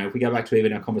hearing, if we go back to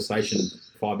even our conversation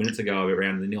 5 minutes ago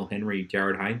around the Neil Henry,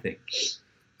 Jared Hayne thing,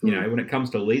 when it comes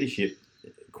to leadership,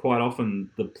 quite often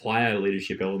the player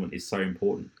leadership element is so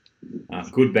important.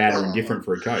 Good, bad, or indifferent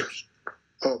for a coach.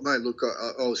 Oh, mate, look,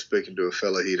 I was speaking to a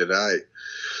fella here today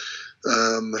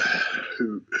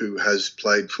who has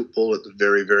played football at the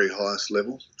very, very highest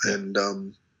level, and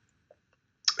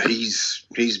his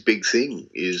big thing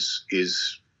is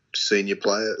senior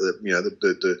player.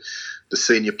 The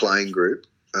senior playing group.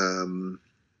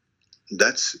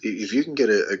 That's if you can get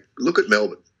a look at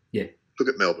Melbourne. Yeah. Look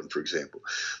at Melbourne, for example.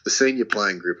 The senior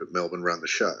playing group at Melbourne run the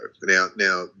show.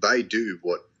 Now they do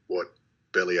what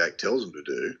Bellyache tells them to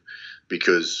do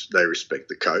because they respect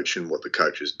the coach and what the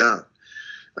coach has done.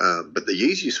 But the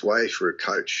easiest way for a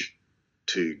coach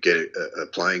to get a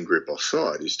playing group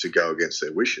offside is to go against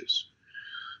their wishes.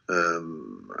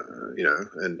 And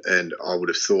I would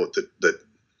have thought that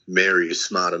Mary is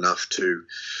smart enough to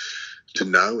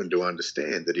know and to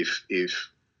understand that if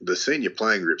the senior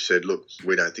playing group said, look,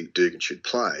 we don't think Dugan should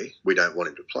play, we don't want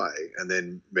him to play, and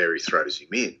then Mary throws him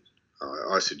in,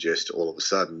 I suggest all of a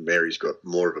sudden Mary's got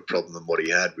more of a problem than what he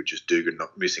had with just Dugan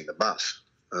not missing the bus.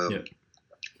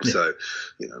 So,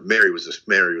 Mary was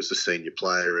a senior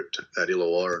player at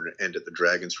Illawarra and at the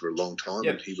Dragons for a long time,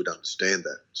 and he would understand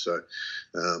that. So,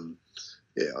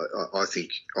 I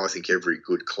think every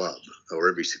good club or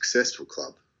every successful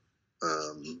club,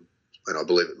 and I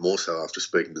believe it more so after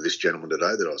speaking to this gentleman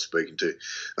today that I was speaking to,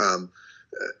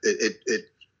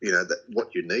 that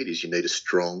what you need is a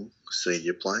strong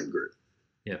senior playing group.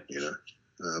 Yeah.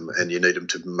 And you need them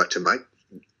to make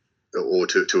or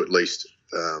to at least.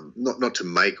 Not to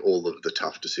make all of the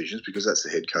tough decisions because that's the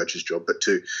head coach's job, but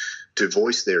to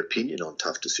voice their opinion on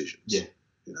tough decisions. Yeah,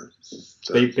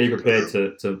 So, be prepared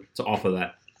to offer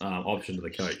that option to the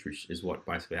coach, which is what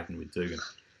basically happened with Dugan.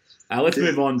 Let's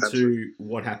move on to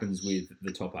what happens with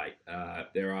the top 8.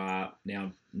 There are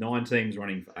now 9 teams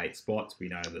running for 8 spots. We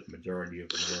know that the majority of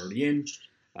them are already in.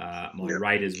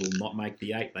 Raiders will not make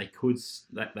the 8. They could,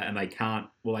 and they can't.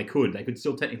 Well, they could. They could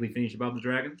still technically finish above the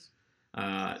Dragons.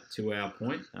 To our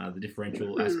point, the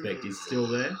differential aspect is still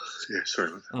there. Yeah,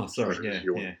 sorry. Oh, sorry.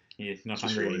 Yeah. You're not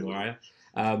hungry anymore, are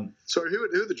you? Sorry, who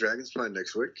are the Dragons playing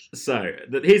next week? So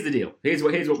here's the deal. Here's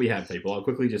what we have, people. I'll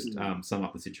quickly just sum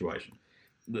up the situation.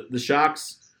 The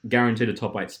Sharks guaranteed a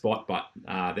top 8 spot, but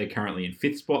they're currently in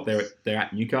 5th spot. They're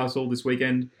at Newcastle this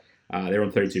weekend. They're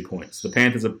on 32 points. The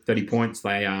Panthers are 30 points.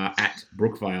 They are at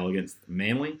Brookvale against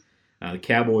Manly. The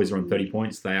Cowboys are on 30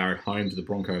 points. They are at home to the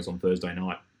Broncos on Thursday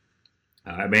night.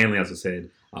 Manly, as I said,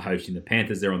 are hosting the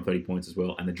Panthers. They're on 30 points as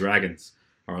well. And the Dragons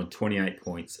are on 28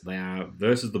 points. They are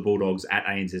versus the Bulldogs at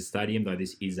ANZ Stadium, though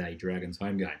this is a Dragons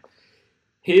home game.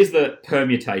 Here's the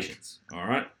permutations, all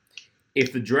right?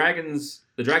 If the Dragons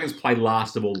play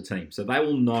last of all the teams, so they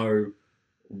will know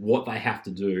what they have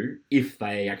to do if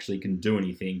they actually can do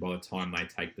anything by the time they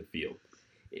take the field.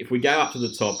 If we go up to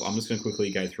the top, I'm just going to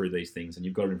quickly go through these things, and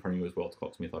you've got it in front of you as well,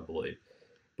 Cocksmith, I believe.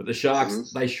 But the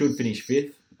Sharks, they should finish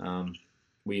 5th.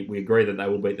 We agree that they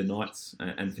will beat the Knights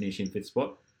and finish in 5th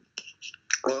spot.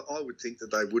 Well, I would think that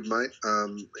they would, mate.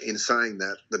 In saying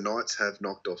that, the Knights have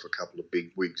knocked off a couple of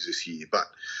big wigs this year. But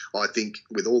I think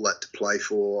with all that to play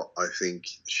for, I think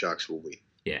the Sharks will win.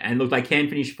 Yeah, and look, they can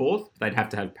finish 4th. They'd have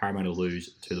to have Parramatta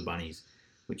lose to the Bunnies,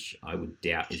 which I would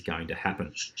doubt is going to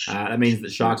happen. That means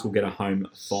that Sharks will get a home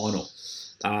final.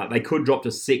 They could drop to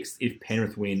 6th if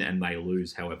Penrith win and they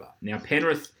lose, however. Now,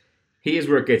 Penrith, here's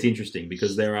where it gets interesting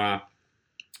because there are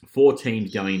 4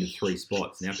 teams going into 3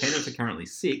 spots. Now, Penrith are currently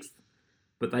 6th,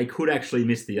 but they could actually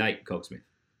miss the 8, Cocksmith.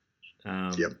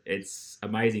 It's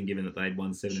amazing given that they'd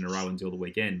won 7 in a row until the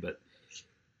weekend, but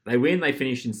they win, they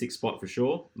finish in 6th spot for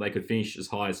sure. They could finish as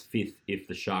high as 5th if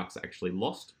the Sharks actually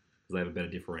lost because they have a better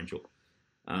differential.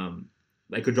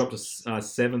 They could drop to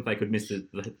 7th. They could miss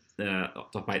the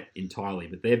top 8 entirely,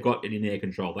 but they've got it in their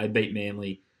control. They beat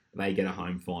Manly. They get a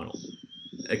home final.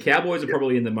 The Cowboys are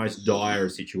probably in the most dire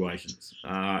of situations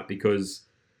because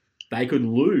they could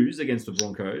lose against the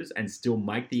Broncos and still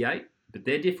make the 8, but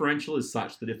their differential is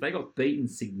such that if they got beaten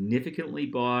significantly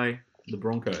by the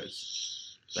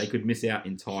Broncos, they could miss out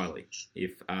entirely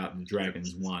if the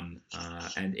Dragons won,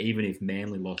 and even if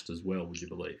Manly lost as well, would you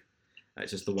believe?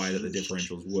 That's just the way that the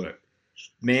differentials work.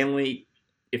 Manly,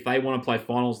 if they want to play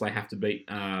finals, they have to beat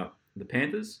the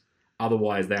Panthers.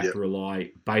 Otherwise, they have to rely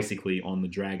basically on the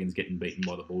Dragons getting beaten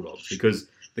by the Bulldogs, because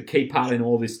the key part in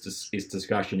all this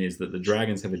discussion is that the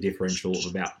Dragons have a differential of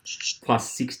about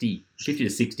plus 50 to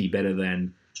 60 better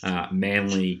than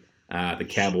Manly, the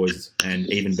Cowboys, and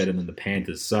even better than the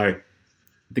Panthers. So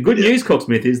the good news,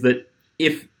 Cocksmith, is that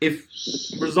if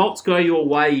results go your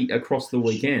way across the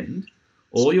weekend,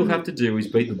 all you'll have to do is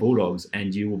beat the Bulldogs,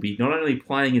 and you will be not only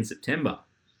playing in September,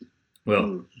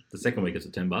 well, the second week of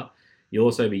September, you'll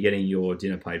also be getting your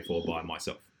dinner paid for by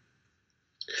myself.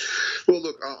 Well,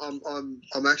 look,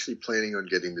 I'm actually planning on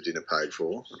getting the dinner paid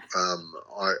for.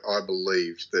 I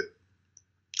believe that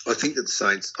I think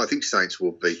Saints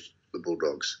will beat the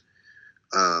Bulldogs,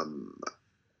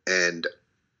 and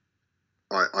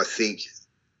I think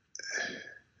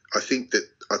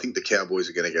the Cowboys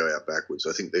are going to go out backwards.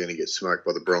 I think they're going to get smoked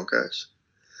by the Broncos.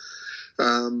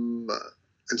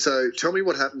 And so, tell me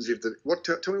what happens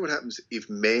if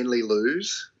Manly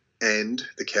lose and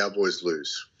the Cowboys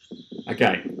lose.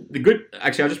 Okay.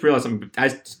 Actually, I just realised something.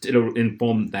 It'll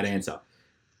inform that answer.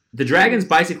 The Dragons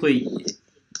basically,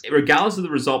 regardless of the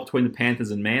result between the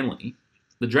Panthers and Manly,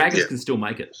 the Dragons can still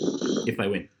make it if they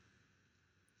win.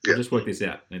 I'll just work this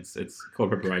out. It's called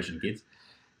preparation, kids.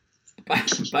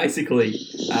 Basically,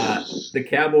 the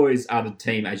Cowboys are the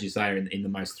team, as you say, are in the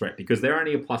most threat because they're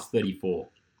only a plus 34.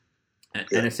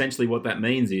 And essentially what that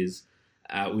means is,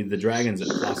 with the Dragons at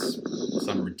plus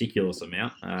some ridiculous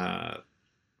amount,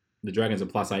 the Dragons are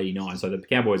plus 89, so the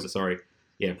Cowboys are,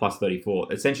 plus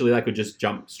 34. Essentially, they could just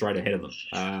jump straight ahead of them.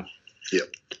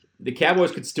 The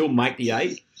Cowboys could still make the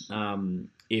 8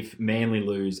 if Manly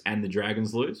lose and the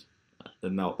Dragons lose.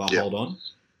 Then they'll hold on.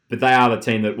 But they are the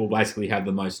team that will basically have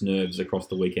the most nerves across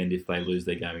the weekend if they lose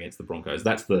their game against the Broncos.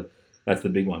 That's the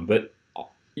big one. But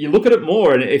you look at it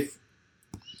more, and if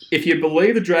you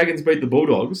believe the Dragons beat the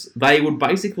Bulldogs, they would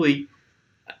basically,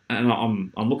 and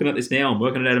I'm looking at this now, I'm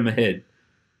working it out in my head,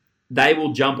 they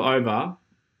will jump over,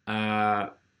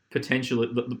 potentially,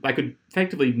 they could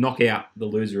effectively knock out the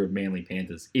loser of Manly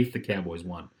Panthers if the Cowboys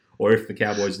won. Or if the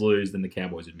Cowboys lose, then the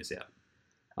Cowboys would miss out.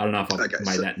 I don't know if I've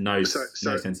made that no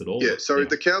sense at all. Yeah, so if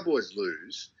the Cowboys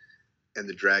lose and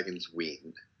the Dragons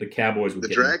win, the Cowboys would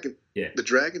the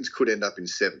Dragons could end up in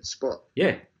 7th spot.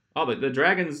 Yeah. Oh, but the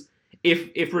Dragons,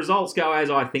 if results go as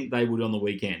I think they would on the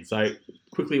weekend, so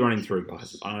quickly running through,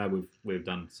 guys, I know we've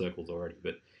done circles already,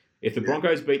 but if the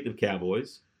Broncos beat the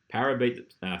Cowboys, Para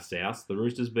beat the South, the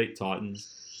Roosters beat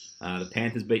Titans, the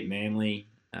Panthers beat Manly,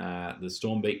 the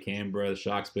Storm beat Canberra, the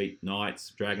Sharks beat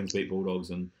Knights, Dragons beat Bulldogs,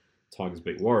 and Tigers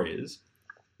beat Warriors,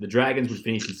 the Dragons would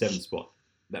finish in 7th spot.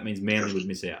 That means Manly would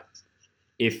miss out.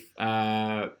 If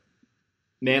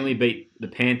Manly beat the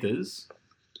Panthers,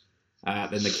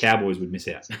 then the Cowboys would miss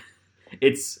out.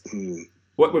 It's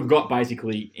what we've got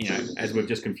basically, as we've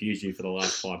just confused you for the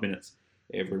last 5 minutes,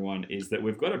 everyone, is that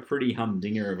we've got a pretty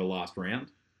humdinger of a last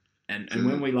round. And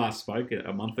when we last spoke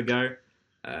a month ago,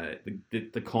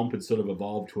 the comp had sort of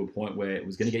evolved to a point where it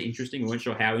was going to get interesting. We weren't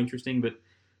sure how interesting, but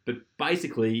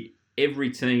basically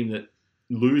every team that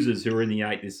loses who are in the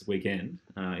 8 this weekend,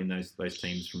 in those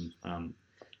teams from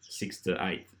 6th to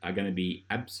 8th, are going to be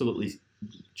absolutely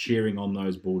cheering on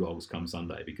those Bulldogs come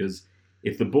Sunday, because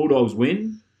if the Bulldogs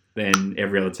win, then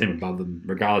every other team above them,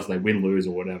 regardless if they win, lose,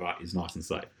 or whatever, is nice and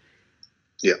safe.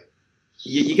 Yeah.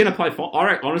 You're going to play...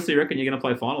 I honestly reckon you're going to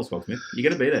play finals, Foxsmith. You're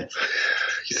going to be there.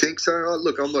 You think so?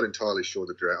 Look, I'm not entirely sure.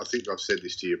 I think I've said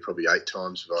this to you probably 8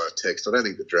 times via text. I don't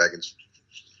think the Dragons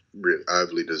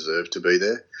overly deserve to be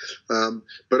there.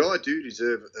 But I do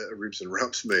deserve a ribs and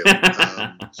rumps meal.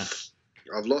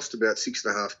 I've lost about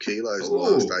 6.5 kilos in the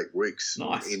last 8 weeks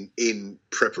in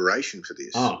preparation for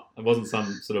this. Oh, it wasn't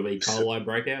some sort of E. coli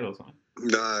breakout or something?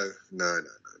 No.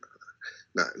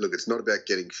 No, look, it's not about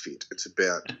getting fit. It's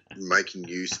about making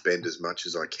you spend as much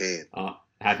as I can. Oh,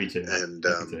 happy to.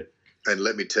 And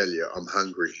let me tell you, I'm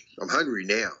hungry. I'm hungry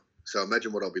now. So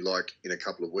imagine what I'll be like in a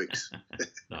couple of weeks.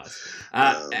 Nice.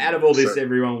 Out of all this,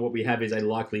 everyone, what we have is a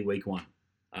likely week 1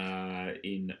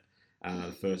 in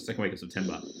the second week of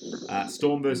September.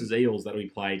 Storm versus Eels, that'll be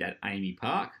played at Amy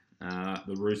Park.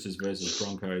 The Roosters versus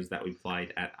Broncos, that will be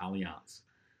played at Allianz.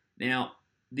 Now,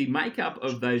 the makeup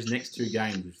of those next 2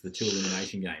 games, which are the 2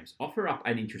 elimination games, offer up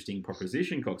an interesting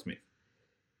proposition, Cocksmith.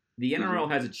 The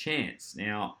NRL has a chance.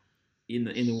 Now, in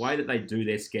the way that they do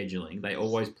their scheduling, they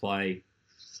always play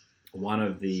one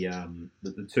of the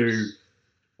 2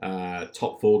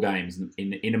 top 4 games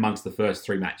in amongst the first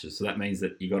 3 matches. So that means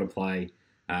that you got to play.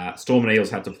 Storm and Eels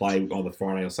have to play either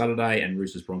Friday or Saturday, and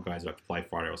Roosters Broncos have to play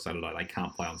Friday or Saturday. They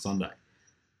can't play on Sunday.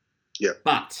 Yeah.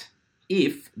 But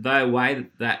if the way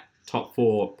that top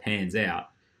 4 pans out,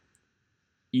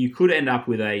 you could end up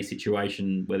with a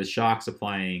situation where the Sharks are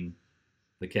playing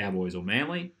the Cowboys or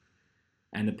Manly,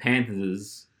 and the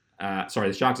Panthers...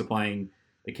 the Sharks are playing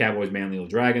the Cowboys, Manly, or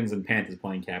Dragons, and Panthers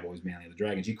playing Cowboys, Manly, or the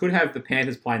Dragons. You could have the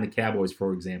Panthers playing the Cowboys,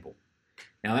 for example.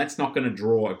 Now, that's not going to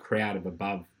draw a crowd of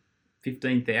above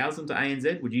 15,000 to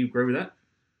ANZ. Would you agree with that?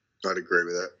 I'd agree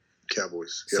with that.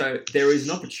 Cowboys. Yep. So there is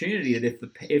an opportunity that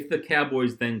if the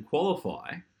Cowboys then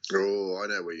qualify... Oh, I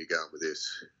know where you're going with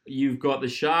this. You've got the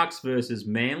Sharks versus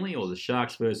Manly or the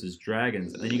Sharks versus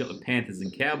Dragons, and then you've got the Panthers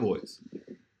and Cowboys.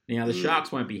 Now, the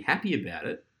Sharks won't be happy about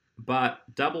it, but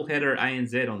doubleheader at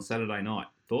ANZ on Saturday night.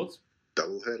 Thoughts?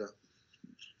 Doubleheader.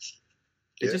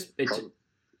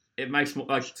 It makes more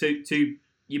like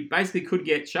you basically could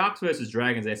get Sharks versus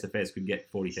Dragons. SFS could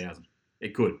get 40,000.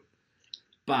 It could,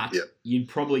 but you'd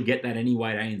probably get that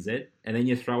anyway at ANZ, and then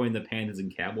you throw in the Panthers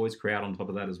and Cowboys crowd on top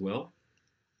of that as well.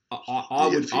 I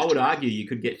would argue you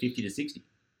could get 50 to 60.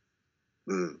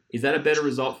 Is that a better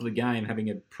result for the game, having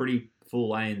a pretty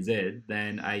full ANZ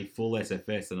than a full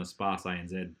SFS and a sparse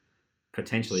ANZ,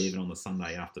 potentially even on the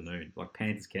Sunday afternoon, like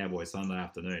Panthers Cowboys Sunday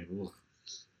afternoon?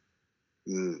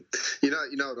 You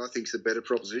know what I think is a better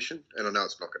proposition, and I know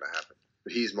it's not going to happen,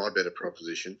 but here's my better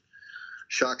proposition: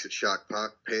 Sharks at Shark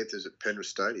Park, Panthers at Penrith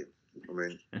Stadium. I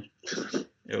mean,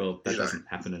 well, that doesn't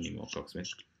happen anymore, Cocksmith.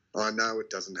 I know it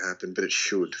doesn't happen, but it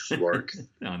should, Warwick.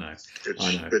 I know.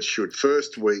 It should.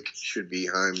 First week should be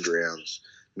home grounds,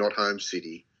 not home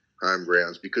city, home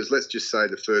grounds. Because let's just say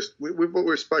the first, we've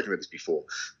spoken about this before,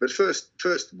 but first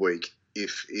week,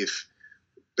 if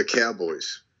the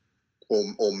Cowboys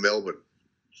or Melbourne,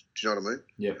 do you know what I mean?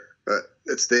 Yeah.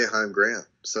 It's their home ground.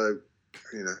 So,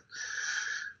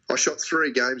 I shot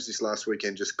 3 games this last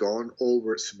weekend just gone. All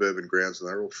were at suburban grounds, and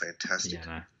they're all fantastic.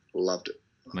 Yeah, Loved it.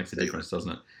 Makes a difference,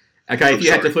 doesn't it? Okay, if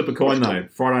you had to flip a coin, though,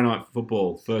 Friday night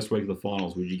football, first week of the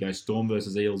finals, would you go Storm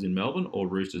versus Eels in Melbourne or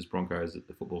Roosters Broncos at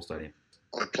the football stadium?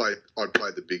 I'd play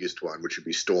the biggest one, which would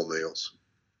be Storm Eels.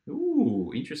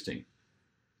 Ooh, interesting.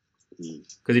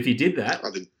 Because if you did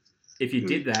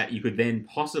that, you could then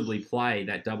possibly play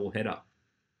that double header.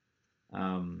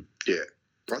 I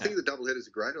think the double header is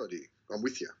a great idea. I'm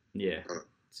with you. Yeah,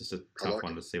 it's just a tough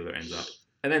one to see where it ends up.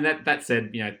 And then that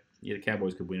said, the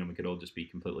Cowboys could win and we could all just be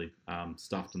completely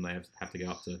stuffed, and they have to go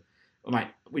up to. Oh, mate,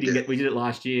 we did it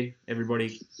last year. Everybody,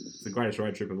 it's the greatest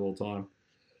road trip of all time.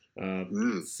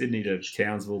 Sydney to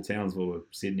Townsville, Townsville to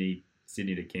Sydney,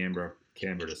 Sydney to Canberra,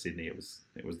 Canberra to Sydney. It was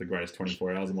the greatest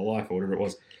 24 hours of my life, or whatever it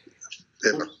was.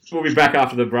 We'll be back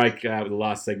after the break with the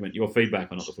last segment. Your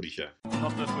feedback on Not the Footy Show.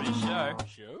 Not the Footy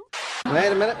Show. Wait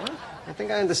a minute. I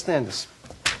think I understand this.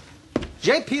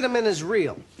 Jay Peterman is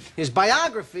real. His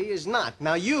biography is not.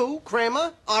 Now you,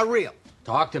 Kramer, are real.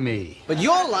 Talk to me. But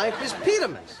your life is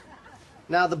Peterman's.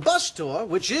 Now the bus tour,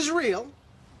 which is real,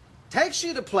 takes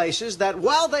you to places that,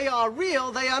 while they are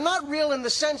real, they are not real in the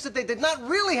sense that they did not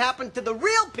really happen to the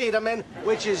real Peterman,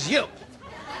 which is you.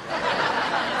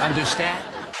 Understand?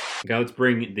 Okay, let's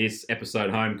bring this episode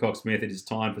home, Cocksmith. It is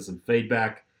time for some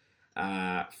feedback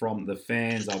from the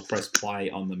fans. I'll press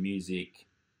play on the music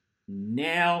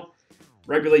now.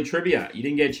 Rugby League Trivia. You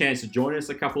didn't get a chance to join us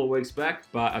a couple of weeks back,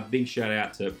 but a big shout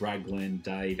out to Brad, Glenn,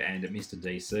 Dave, and Mr.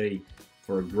 DC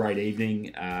for a great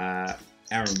evening.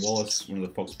 Aaron Wallace, one of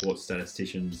the Fox Sports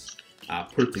statisticians,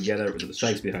 put it together. It was at the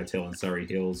Shakespeare Hotel in Surrey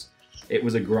Hills. It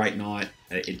was a great night.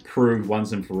 It proved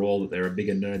once and for all that there are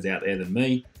bigger nerds out there than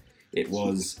me. It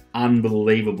was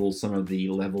unbelievable, some of the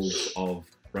levels of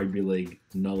rugby league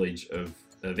knowledge of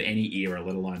any era,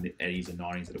 let alone the 80s and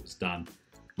 90s that it was done.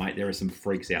 Mate, there are some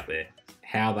freaks out there.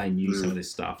 How they knew some of this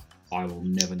stuff, I will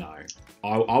never know.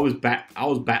 I was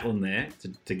battling there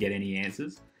to get any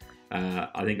answers.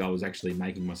 I think I was actually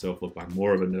making myself look like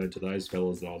more of a nerd to those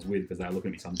fellas that I was with, because they were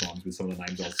looking at me sometimes with some of the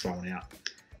names I was throwing out,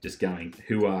 just going,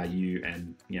 who are you,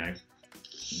 and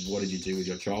what did you do with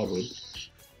your childhood?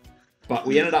 But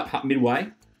we ended up midway.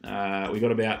 We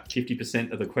got about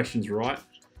 50% of the questions right.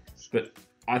 But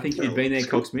I think if you'd been there,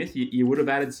 Cocksmith, you would have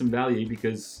added some value,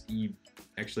 because you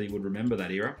actually would remember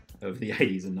that era of the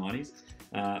 80s and 90s.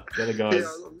 The other guys...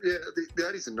 The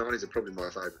 80s and 90s are probably my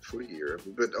favourite footy era.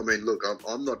 But, I mean, look,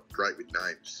 I'm not great with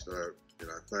names, so,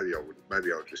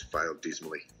 maybe I would just fail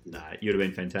dismally. No, you'd have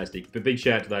been fantastic. But big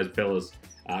shout out to those fellas.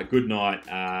 Good night.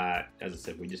 As I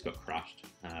said, we just got crushed.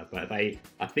 But they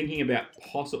are thinking about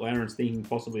Aaron's thinking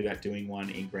possibly about doing one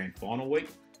in grand final week.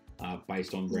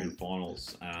 based on grand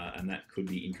finals, and that could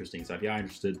be interesting. So if you are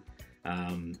interested,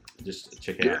 just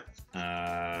check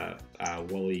out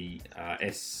Wally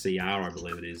SCR, I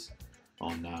believe it is,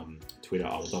 on Twitter.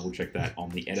 I'll double check that on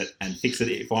the edit and fix it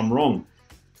if I'm wrong.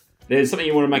 There's something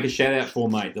you want to make a shout out for,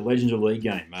 mate. The Legends of League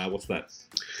game. What's that?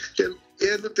 Yeah.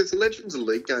 Look, there's a Legends of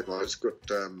League game I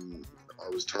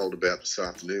was told about this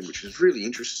afternoon, which is really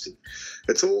interesting.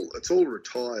 It's all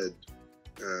retired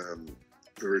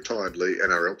league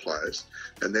NRL players,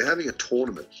 and they're having a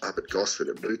tournament up at Gosford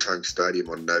at Blue Tongue Stadium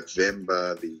on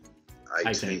November the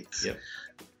 18th. Yep.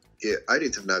 Yeah,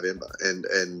 18th of November,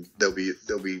 and there'll be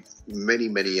many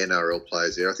NRL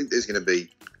players there. I think there's going to be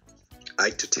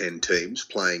 8 to 10 teams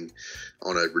playing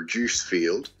on a reduced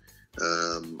field.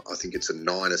 I think it's a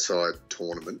 9-a-side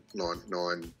tournament,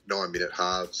 9-minute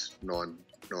halves, nine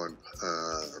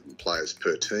players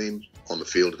per team on the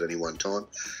field at any one time.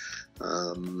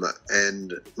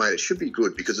 And mate, it should be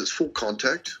good because it's full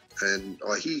contact, and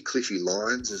I hear Cliffy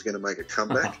Lyons is going to make a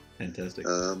comeback. Fantastic.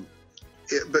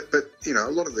 Yeah, but you know, a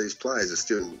lot of these players are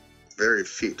still very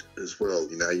fit as well.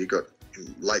 You know, you've got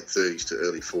late 30s to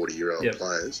early 40-year-old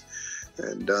players.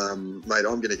 And, mate,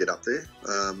 I'm going to get up there,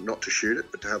 not to shoot it,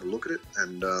 but to have a look at it.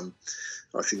 And I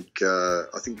think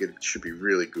it should be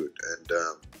really good.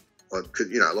 And,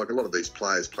 you know, like a lot of these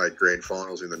players played grand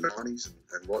finals in the 90s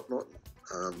and whatnot,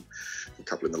 a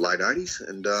couple in the late 80s.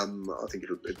 And I think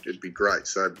it'd be great.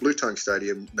 So Blue Tongue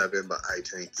Stadium, November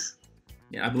 18th.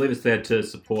 Yeah, I believe it's there to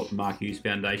support the Mark Hughes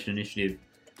Foundation initiative,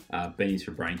 Beanies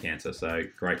for Brain Cancer. So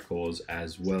great cause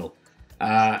as well.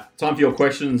 Time for your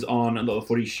questions on the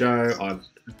Footy Show. I've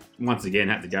once again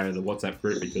had to go to the WhatsApp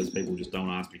group because people just don't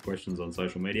ask me questions on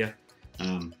social media.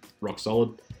 Rock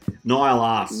solid. Niall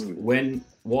asks,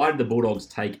 why did the Bulldogs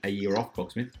take a year off,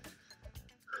 Cocksmith?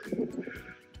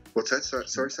 What's that?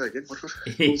 Sorry, say again. What was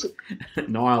it?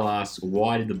 Niall asks,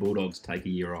 why did the Bulldogs take a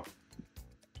year off?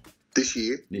 This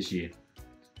year? This year.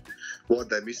 Why'd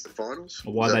they miss the finals?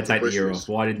 Or why did they take the year off?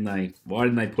 Why didn't they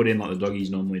put in like the doggies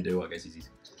normally do, I guess is his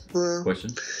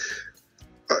question.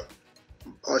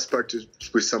 I spoke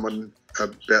with someone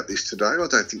about this today. I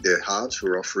don't think their halves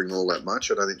were offering all that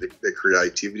much. I don't think their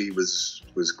creativity was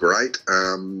great.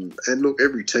 And look,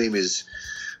 every team has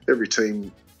a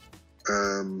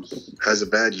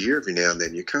bad year every now and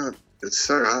then. You can't. It's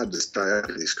so hard to stay out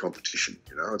of this competition.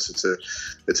 You know, it's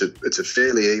a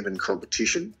fairly even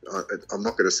competition. I'm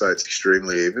not going to say it's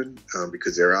extremely even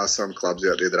because there are some clubs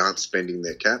out there that aren't spending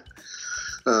their cap.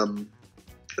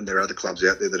 And there are other clubs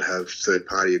out there that have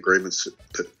third-party agreements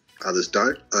that others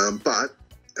don't. But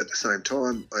at the same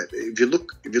time, if you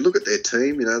look at their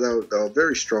team, you know they were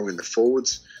very strong in the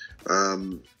forwards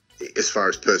as far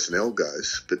as personnel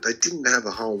goes, but they didn't have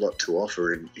a whole lot to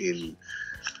offer in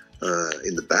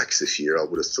the backs this year. I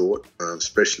would have thought,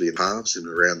 especially in halves and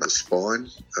around the spine.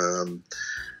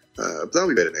 They'll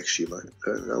be better next year, mate.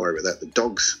 Don't worry about that. The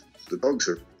Dogs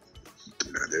are.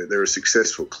 You know, they're a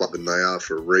successful club, and they are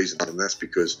for a reason, and that's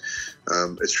because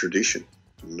it's tradition.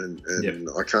 And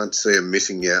I can't see them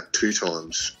missing out 2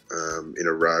 times in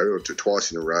a row, or twice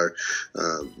in a row,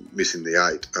 missing the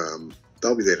 8.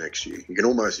 They'll be there next year. You can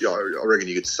almost, I reckon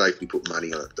you could safely put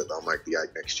money on it that they'll make the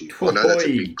 8 next year. I know that's a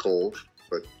big call,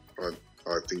 but I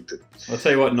think that... I'll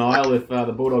tell you what, Niall, if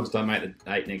the Bulldogs don't make the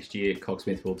 8 next year,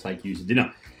 Cocksmith will take you to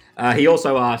dinner. He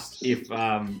also asked if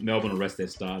Melbourne will rest their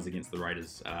stars against the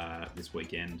Raiders this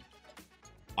weekend.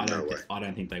 I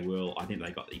don't think they will. I think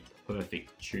they got the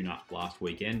perfect tune-up last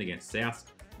weekend against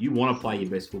South. You want to play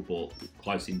your best football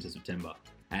close into September.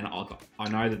 And I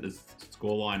know that the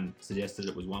scoreline suggested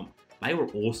it was 1. They were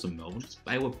awesome, Melbourne.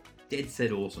 They were dead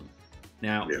set awesome.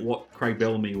 Now, what Craig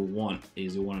Bellamy will want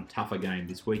is he'll want a tougher game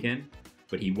this weekend,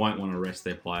 but he won't want to rest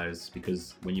their players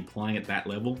because when you're playing at that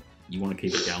level, you want to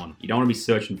keep it going. You don't want to be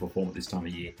searching for form at this time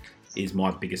of year, is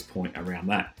my biggest point around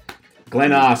that.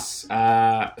 Glenn asks,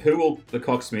 who will the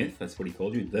Cocksmith, that's what he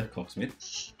called you, the Cocksmith,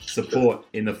 support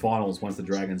in the finals once the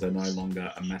Dragons are no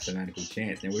longer a mathematical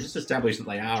chance? Now, we've just established that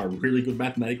they are a really good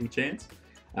mathematical chance.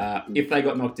 If they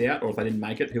got knocked out or if they didn't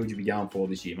make it, who would you be going for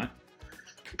this year, mate?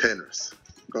 Penrith.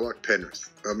 I like Penrith.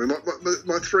 I mean,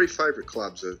 my 3 favourite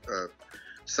clubs are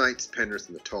Saints, Penrith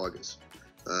and the Tigers.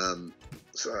 I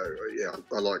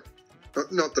like...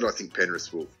 Not that I think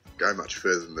Penrith will go much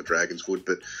further than the Dragons would,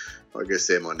 but I guess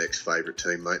they're my next favourite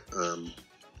team, mate. I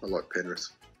like Penrith.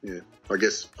 Yeah, I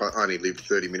guess I only live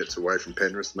 30 minutes away from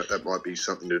Penrith. That might be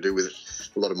something to do with it.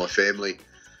 A lot of my family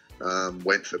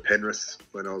went for Penrith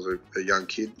when I was a young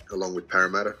kid, along with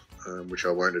Parramatta, which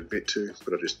I won't admit to,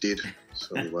 but I just did.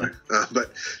 So anyway,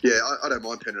 but yeah, I don't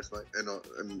mind Penrith, mate, and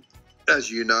As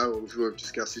you know, we've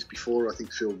discussed this before, I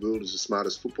think Phil Gould is the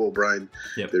smartest football brain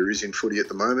there is in footy at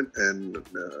the moment, and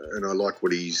I like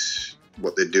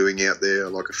what they're doing out there. I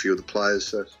like a few of the players,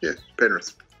 so yeah,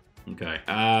 Penrith. Okay,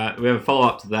 we have a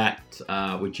follow-up to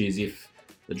that, which is if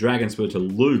the Dragons were to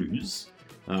lose,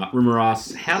 Rumour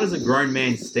asks, how does a grown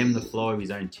man stem the flow of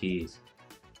his own tears?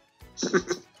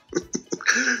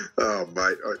 Oh,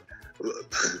 mate,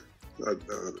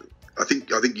 I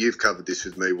think you've covered this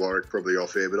with me, Warwick, probably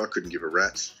off air, but I couldn't give a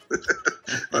rat's.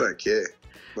 I don't care.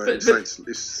 Mate,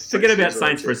 forget about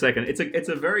Saints for a second. It's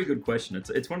a very good question.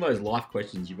 It's one of those life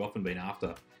questions you've often been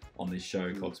after on this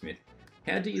show, Cogsmith.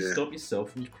 How do you stop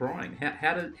yourself from crying?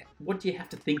 What do you have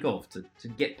to think of to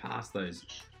get past those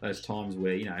times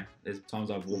where, you know, there's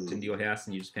times I've walked into your house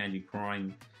and you just found you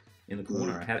crying in the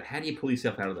corner. How do you pull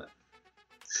yourself out of that?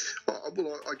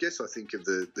 Well, I guess I think of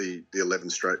the 11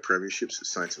 straight premierships that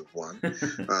Saints have won.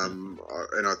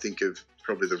 And I think of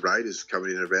probably the Raiders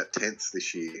coming in about 10th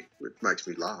this year. It makes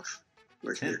me laugh.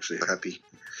 Makes me actually happy.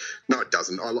 No, it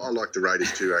doesn't. I like the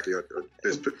Raiders too, actually.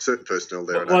 There's certain personnel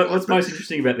there. What's most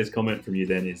interesting about this comment from you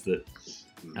then is that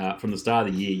from the start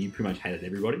of the year, you pretty much hated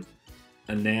everybody.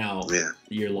 And now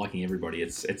you're liking everybody.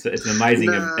 It's an amazing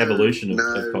evolution of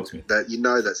Cogsmith.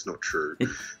 That's not true.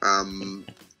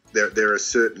 There are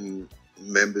certain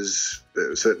members,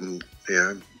 certain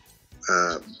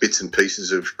bits and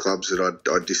pieces of clubs that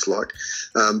I dislike.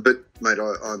 But mate,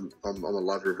 I'm a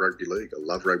lover of rugby league. I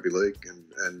love rugby league,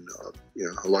 and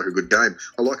I like a good game.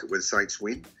 I like it when Saints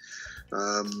win.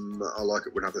 I like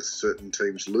it when other certain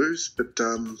teams lose. But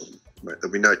mate,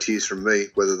 there'll be no tears from me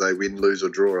whether they win, lose, or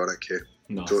draw. I don't care.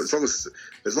 Nice. So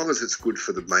as long as it's good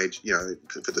for the major,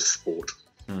 for the sport.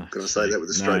 Can I say that with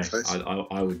a straight face?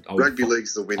 I would. Rugby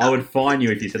league's the winner. I would fine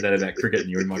you if you said that about cricket and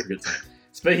you're in my cricket team.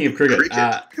 Speaking of cricket,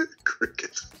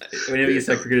 cricket. Whenever you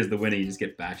say cricket is the winner, you just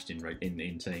get bashed in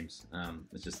teams.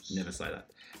 Let's just never say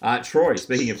that. Troy,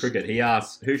 speaking of cricket, he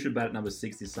asks, who should bat at number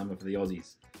 6 this summer for the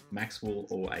Aussies? Maxwell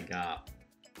or Agar?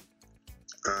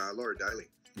 Laurie Daly.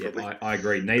 Yeah, I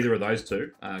agree. Neither of those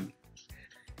two.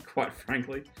 Quite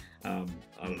frankly, I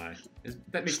don't know.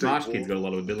 That Mitch Marsh kid's got a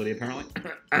lot of ability, apparently.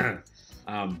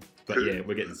 But yeah,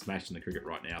 we're getting smashed in the cricket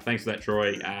right now. Thanks for that,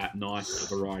 Troy. Nice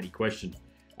variety question.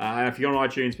 If you're on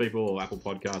iTunes, people, or Apple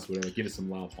Podcasts, whatever, give us some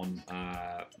love on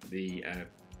the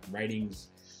ratings.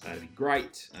 That'd be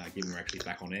great. Given we're actually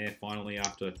back on air finally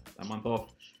after a month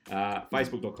off.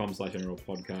 Facebook.com/NRL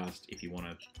podcast. If you want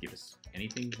to give us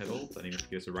anything at all, don't even have to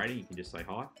give us a rating. You can just say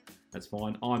hi. That's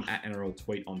fine. I'm at NRL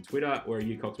Tweet on Twitter. Where are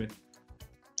you, Cogsmith?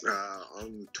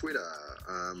 On Twitter,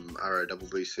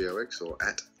 ROBBCOX or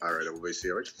at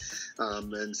ROBBCOX,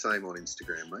 and same on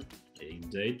Instagram, mate.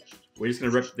 Indeed. We're just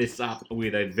going to wrap this up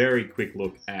with a very quick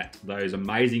look at those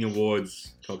amazing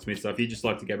awards, Cogsmith. So if you just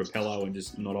like to grab a pillow and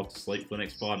just nod off to sleep for the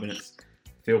next 5 minutes,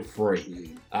 feel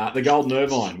free. The Golden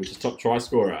Irvine, which is top try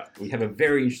scorer. We have a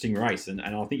very interesting race, and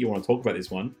I think you want to talk about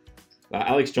this one.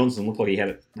 Alex Johnson looked like he had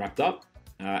it wrapped up.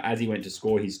 As he went to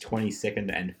score his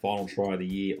 22nd and final try of the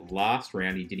year last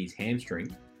round, he did his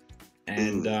hamstring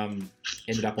and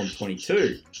ended up on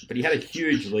 22. But he had a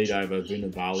huge lead over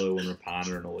Vunivalu and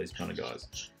Rapana and all these kind of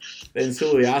guys. Then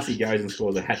Siliasi goes and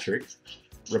scores a hat-trick.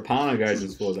 Rapana goes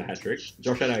and scores a hat-trick.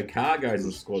 Josh Addo-Carr goes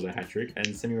and scores a hat-trick.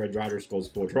 And Semi Radradra scores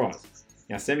 4 tries.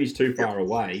 Now, Semi's too far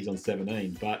away. He's on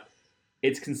 17. But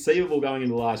it's conceivable going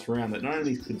into the last round that not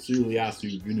only could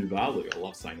Siliasi Vunivalu, I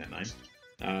love saying that name,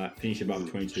 finish above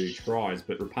 22 tries,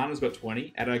 but Rapana's got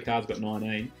 20, Addo-Carr's got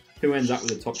 19. Who ends up with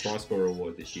the top try scorer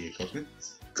award this year, Cogsmith?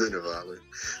 Vunivalu.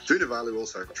 Vunivalu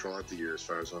also tried the year, as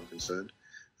far as I'm concerned,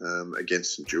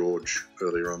 against St George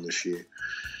earlier on this year.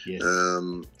 Yes.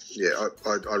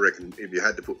 I reckon if you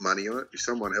had to put money on it, if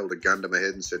someone held a gun to my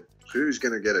head and said, who's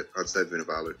going to get it, I'd say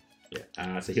Vunivalu.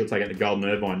 Yeah. So he'll take out the Golden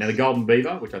Irvine. Now the Golden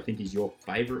Beaver, which I think is your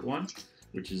favourite one,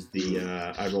 which is the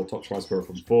overall top try scorer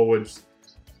from forwards.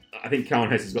 I think Cohen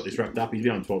Hess has got this wrapped up. He's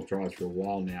been on 12 tries for a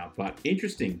while now. But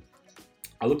interesting,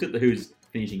 I looked at who's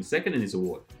finishing second in this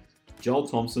award. Joel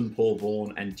Thompson, Paul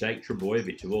Vaughan, and Jake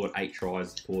Trbojevic have all got 8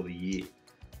 tries for the year.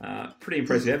 Pretty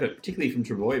impressive effort, particularly from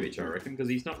Trbojevic, I reckon, because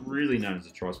he's not really known as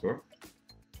a try scorer.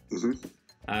 Mm-hmm.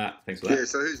 Thanks for that. Yeah,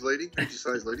 so who's leading? Who did you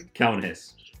say is leading? Cohen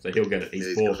Hess. So he'll get it.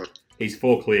 He's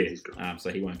 4 clear,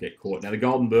 so he won't get caught. Now, the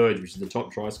Golden Bird, which is the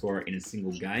top try scorer in a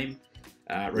single game.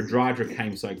 Radradra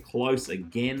came so close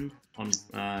again on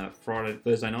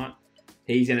Thursday night.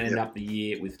 He's going to end up the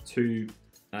year with 2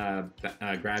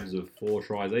 grabs of 4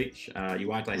 tries each.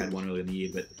 Uate had 1 earlier in the year,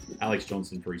 but Alex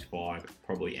Johnson for his 5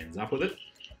 probably ends up with it.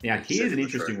 Now, here's an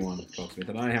interesting one, Cogsmith.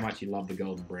 I don't know how much you love the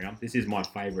Golden Brown. This is my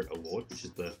favourite award, which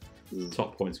is the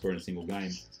top point scorer in a single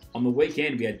game. On the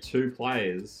weekend, we had 2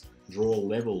 players draw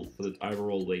level for the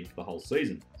overall lead for the whole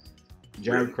season.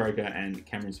 Jared Croker and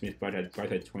Cameron Smith both had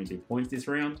 22 points this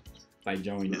round. They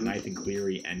joined Nathan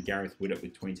Cleary and Gareth Widdop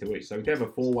with 22 each. So we could have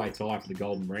a 4-way tie for the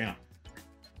Golden Brown.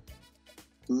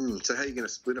 So how are you going to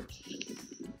split them?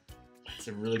 That's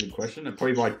a really good question. And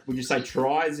probably by, would you say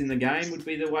tries in the game would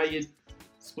be the way you'd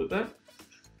split that?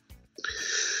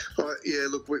 Yeah,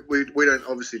 look, we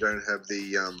don't have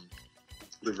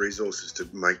the resources to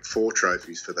make 4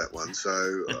 trophies for that one.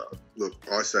 So, look,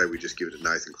 I say we just give it to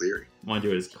Nathan Cleary. Mind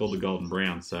you, it's called the Golden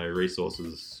Brown, so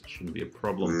resources shouldn't be a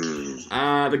problem.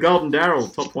 The Golden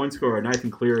Darryl, top point scorer,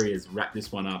 Nathan Cleary has wrapped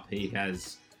this one up. He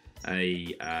has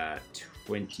a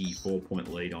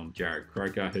 24-point lead on Jared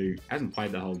Croker, who hasn't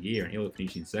played the whole year, and he'll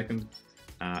finish in second.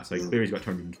 So Cleary's got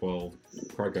 212,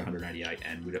 Croker 188,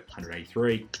 and Widdop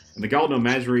 183. And the Golden or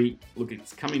Masri, look,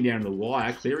 it's coming down to the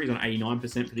wire. Cleary's on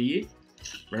 89% for the year.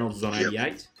 Reynolds is on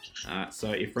 88. So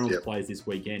if Reynolds plays this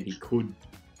weekend, he could,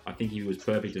 I think he was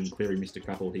perfect and Cleary missed a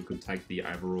couple, he could take the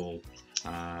overall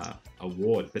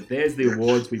award. But there's the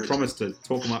awards. We promised to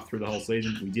talk them up through the whole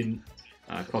season. We didn't.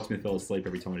 Cocksmith fell asleep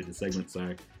every time I did the segment,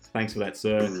 so thanks for that,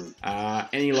 sir.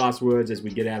 Any last words as we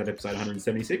get out of episode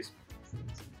 176?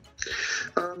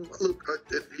 Look,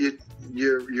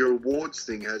 your awards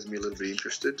thing has me a little bit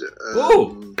interested.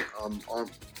 I'm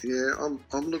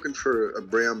looking for a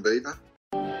brown beaver.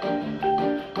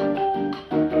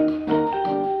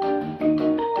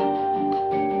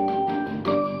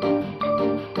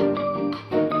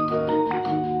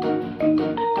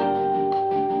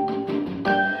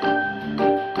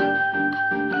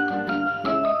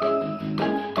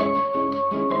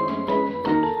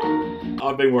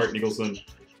 I've been Warwick Nicholson.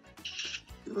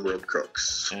 Rob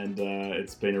Cox. And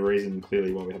it's been a reason,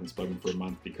 clearly, why we haven't spoken for a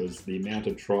month, because the amount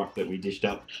of tripe that we dished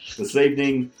up this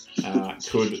evening we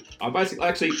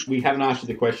haven't asked you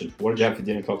the question, what did you have for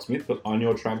dinner, Cocksmith? But on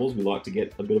your travels, we like to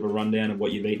get a bit of a rundown of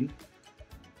what you've eaten.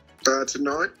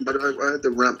 Tonight, but I had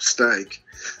the rump steak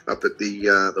up at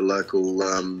the local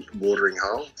watering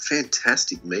hole.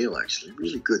 Fantastic meal, actually,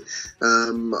 really good.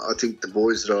 I think the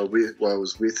boys that I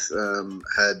was with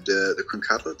had the cream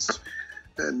cutlets.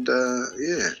 And,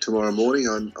 tomorrow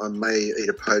morning I may eat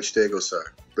a poached egg or so.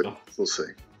 But we'll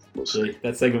see. We'll see.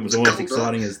 That segment was almost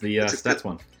exciting as the stats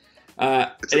one.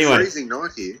 It's a freezing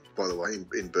night here, by the way,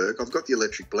 in Burke. I've got the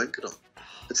electric blanket on.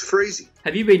 It's freezing.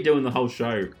 Have you been doing the whole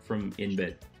show from in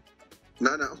bed?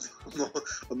 No, I'm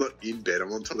not in bed.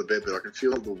 I'm on top of the bed, but I can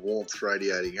feel the warmth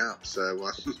radiating up. So,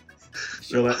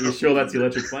 you sure that's the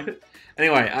electric blanket?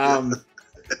 Anyway,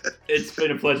 it's been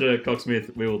a pleasure,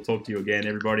 Cocksmith. We will talk to you again,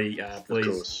 everybody.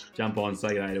 Please jump on,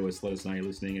 say good day to us, let us know you're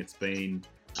listening. It's been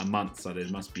a month, so there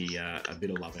must be a bit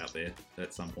of love out there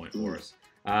at some point for us.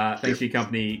 Thanks for your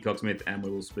company, Cocksmith, and we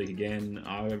will speak again,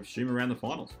 I assume, around the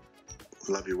finals.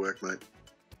 Love your work, mate.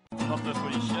 Not the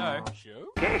footy show.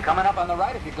 Okay, coming up on the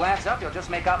right, if you glance up, you'll just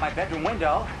make out my bedroom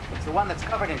window. It's the one that's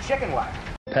covered in chicken wire.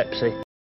 Pepsi.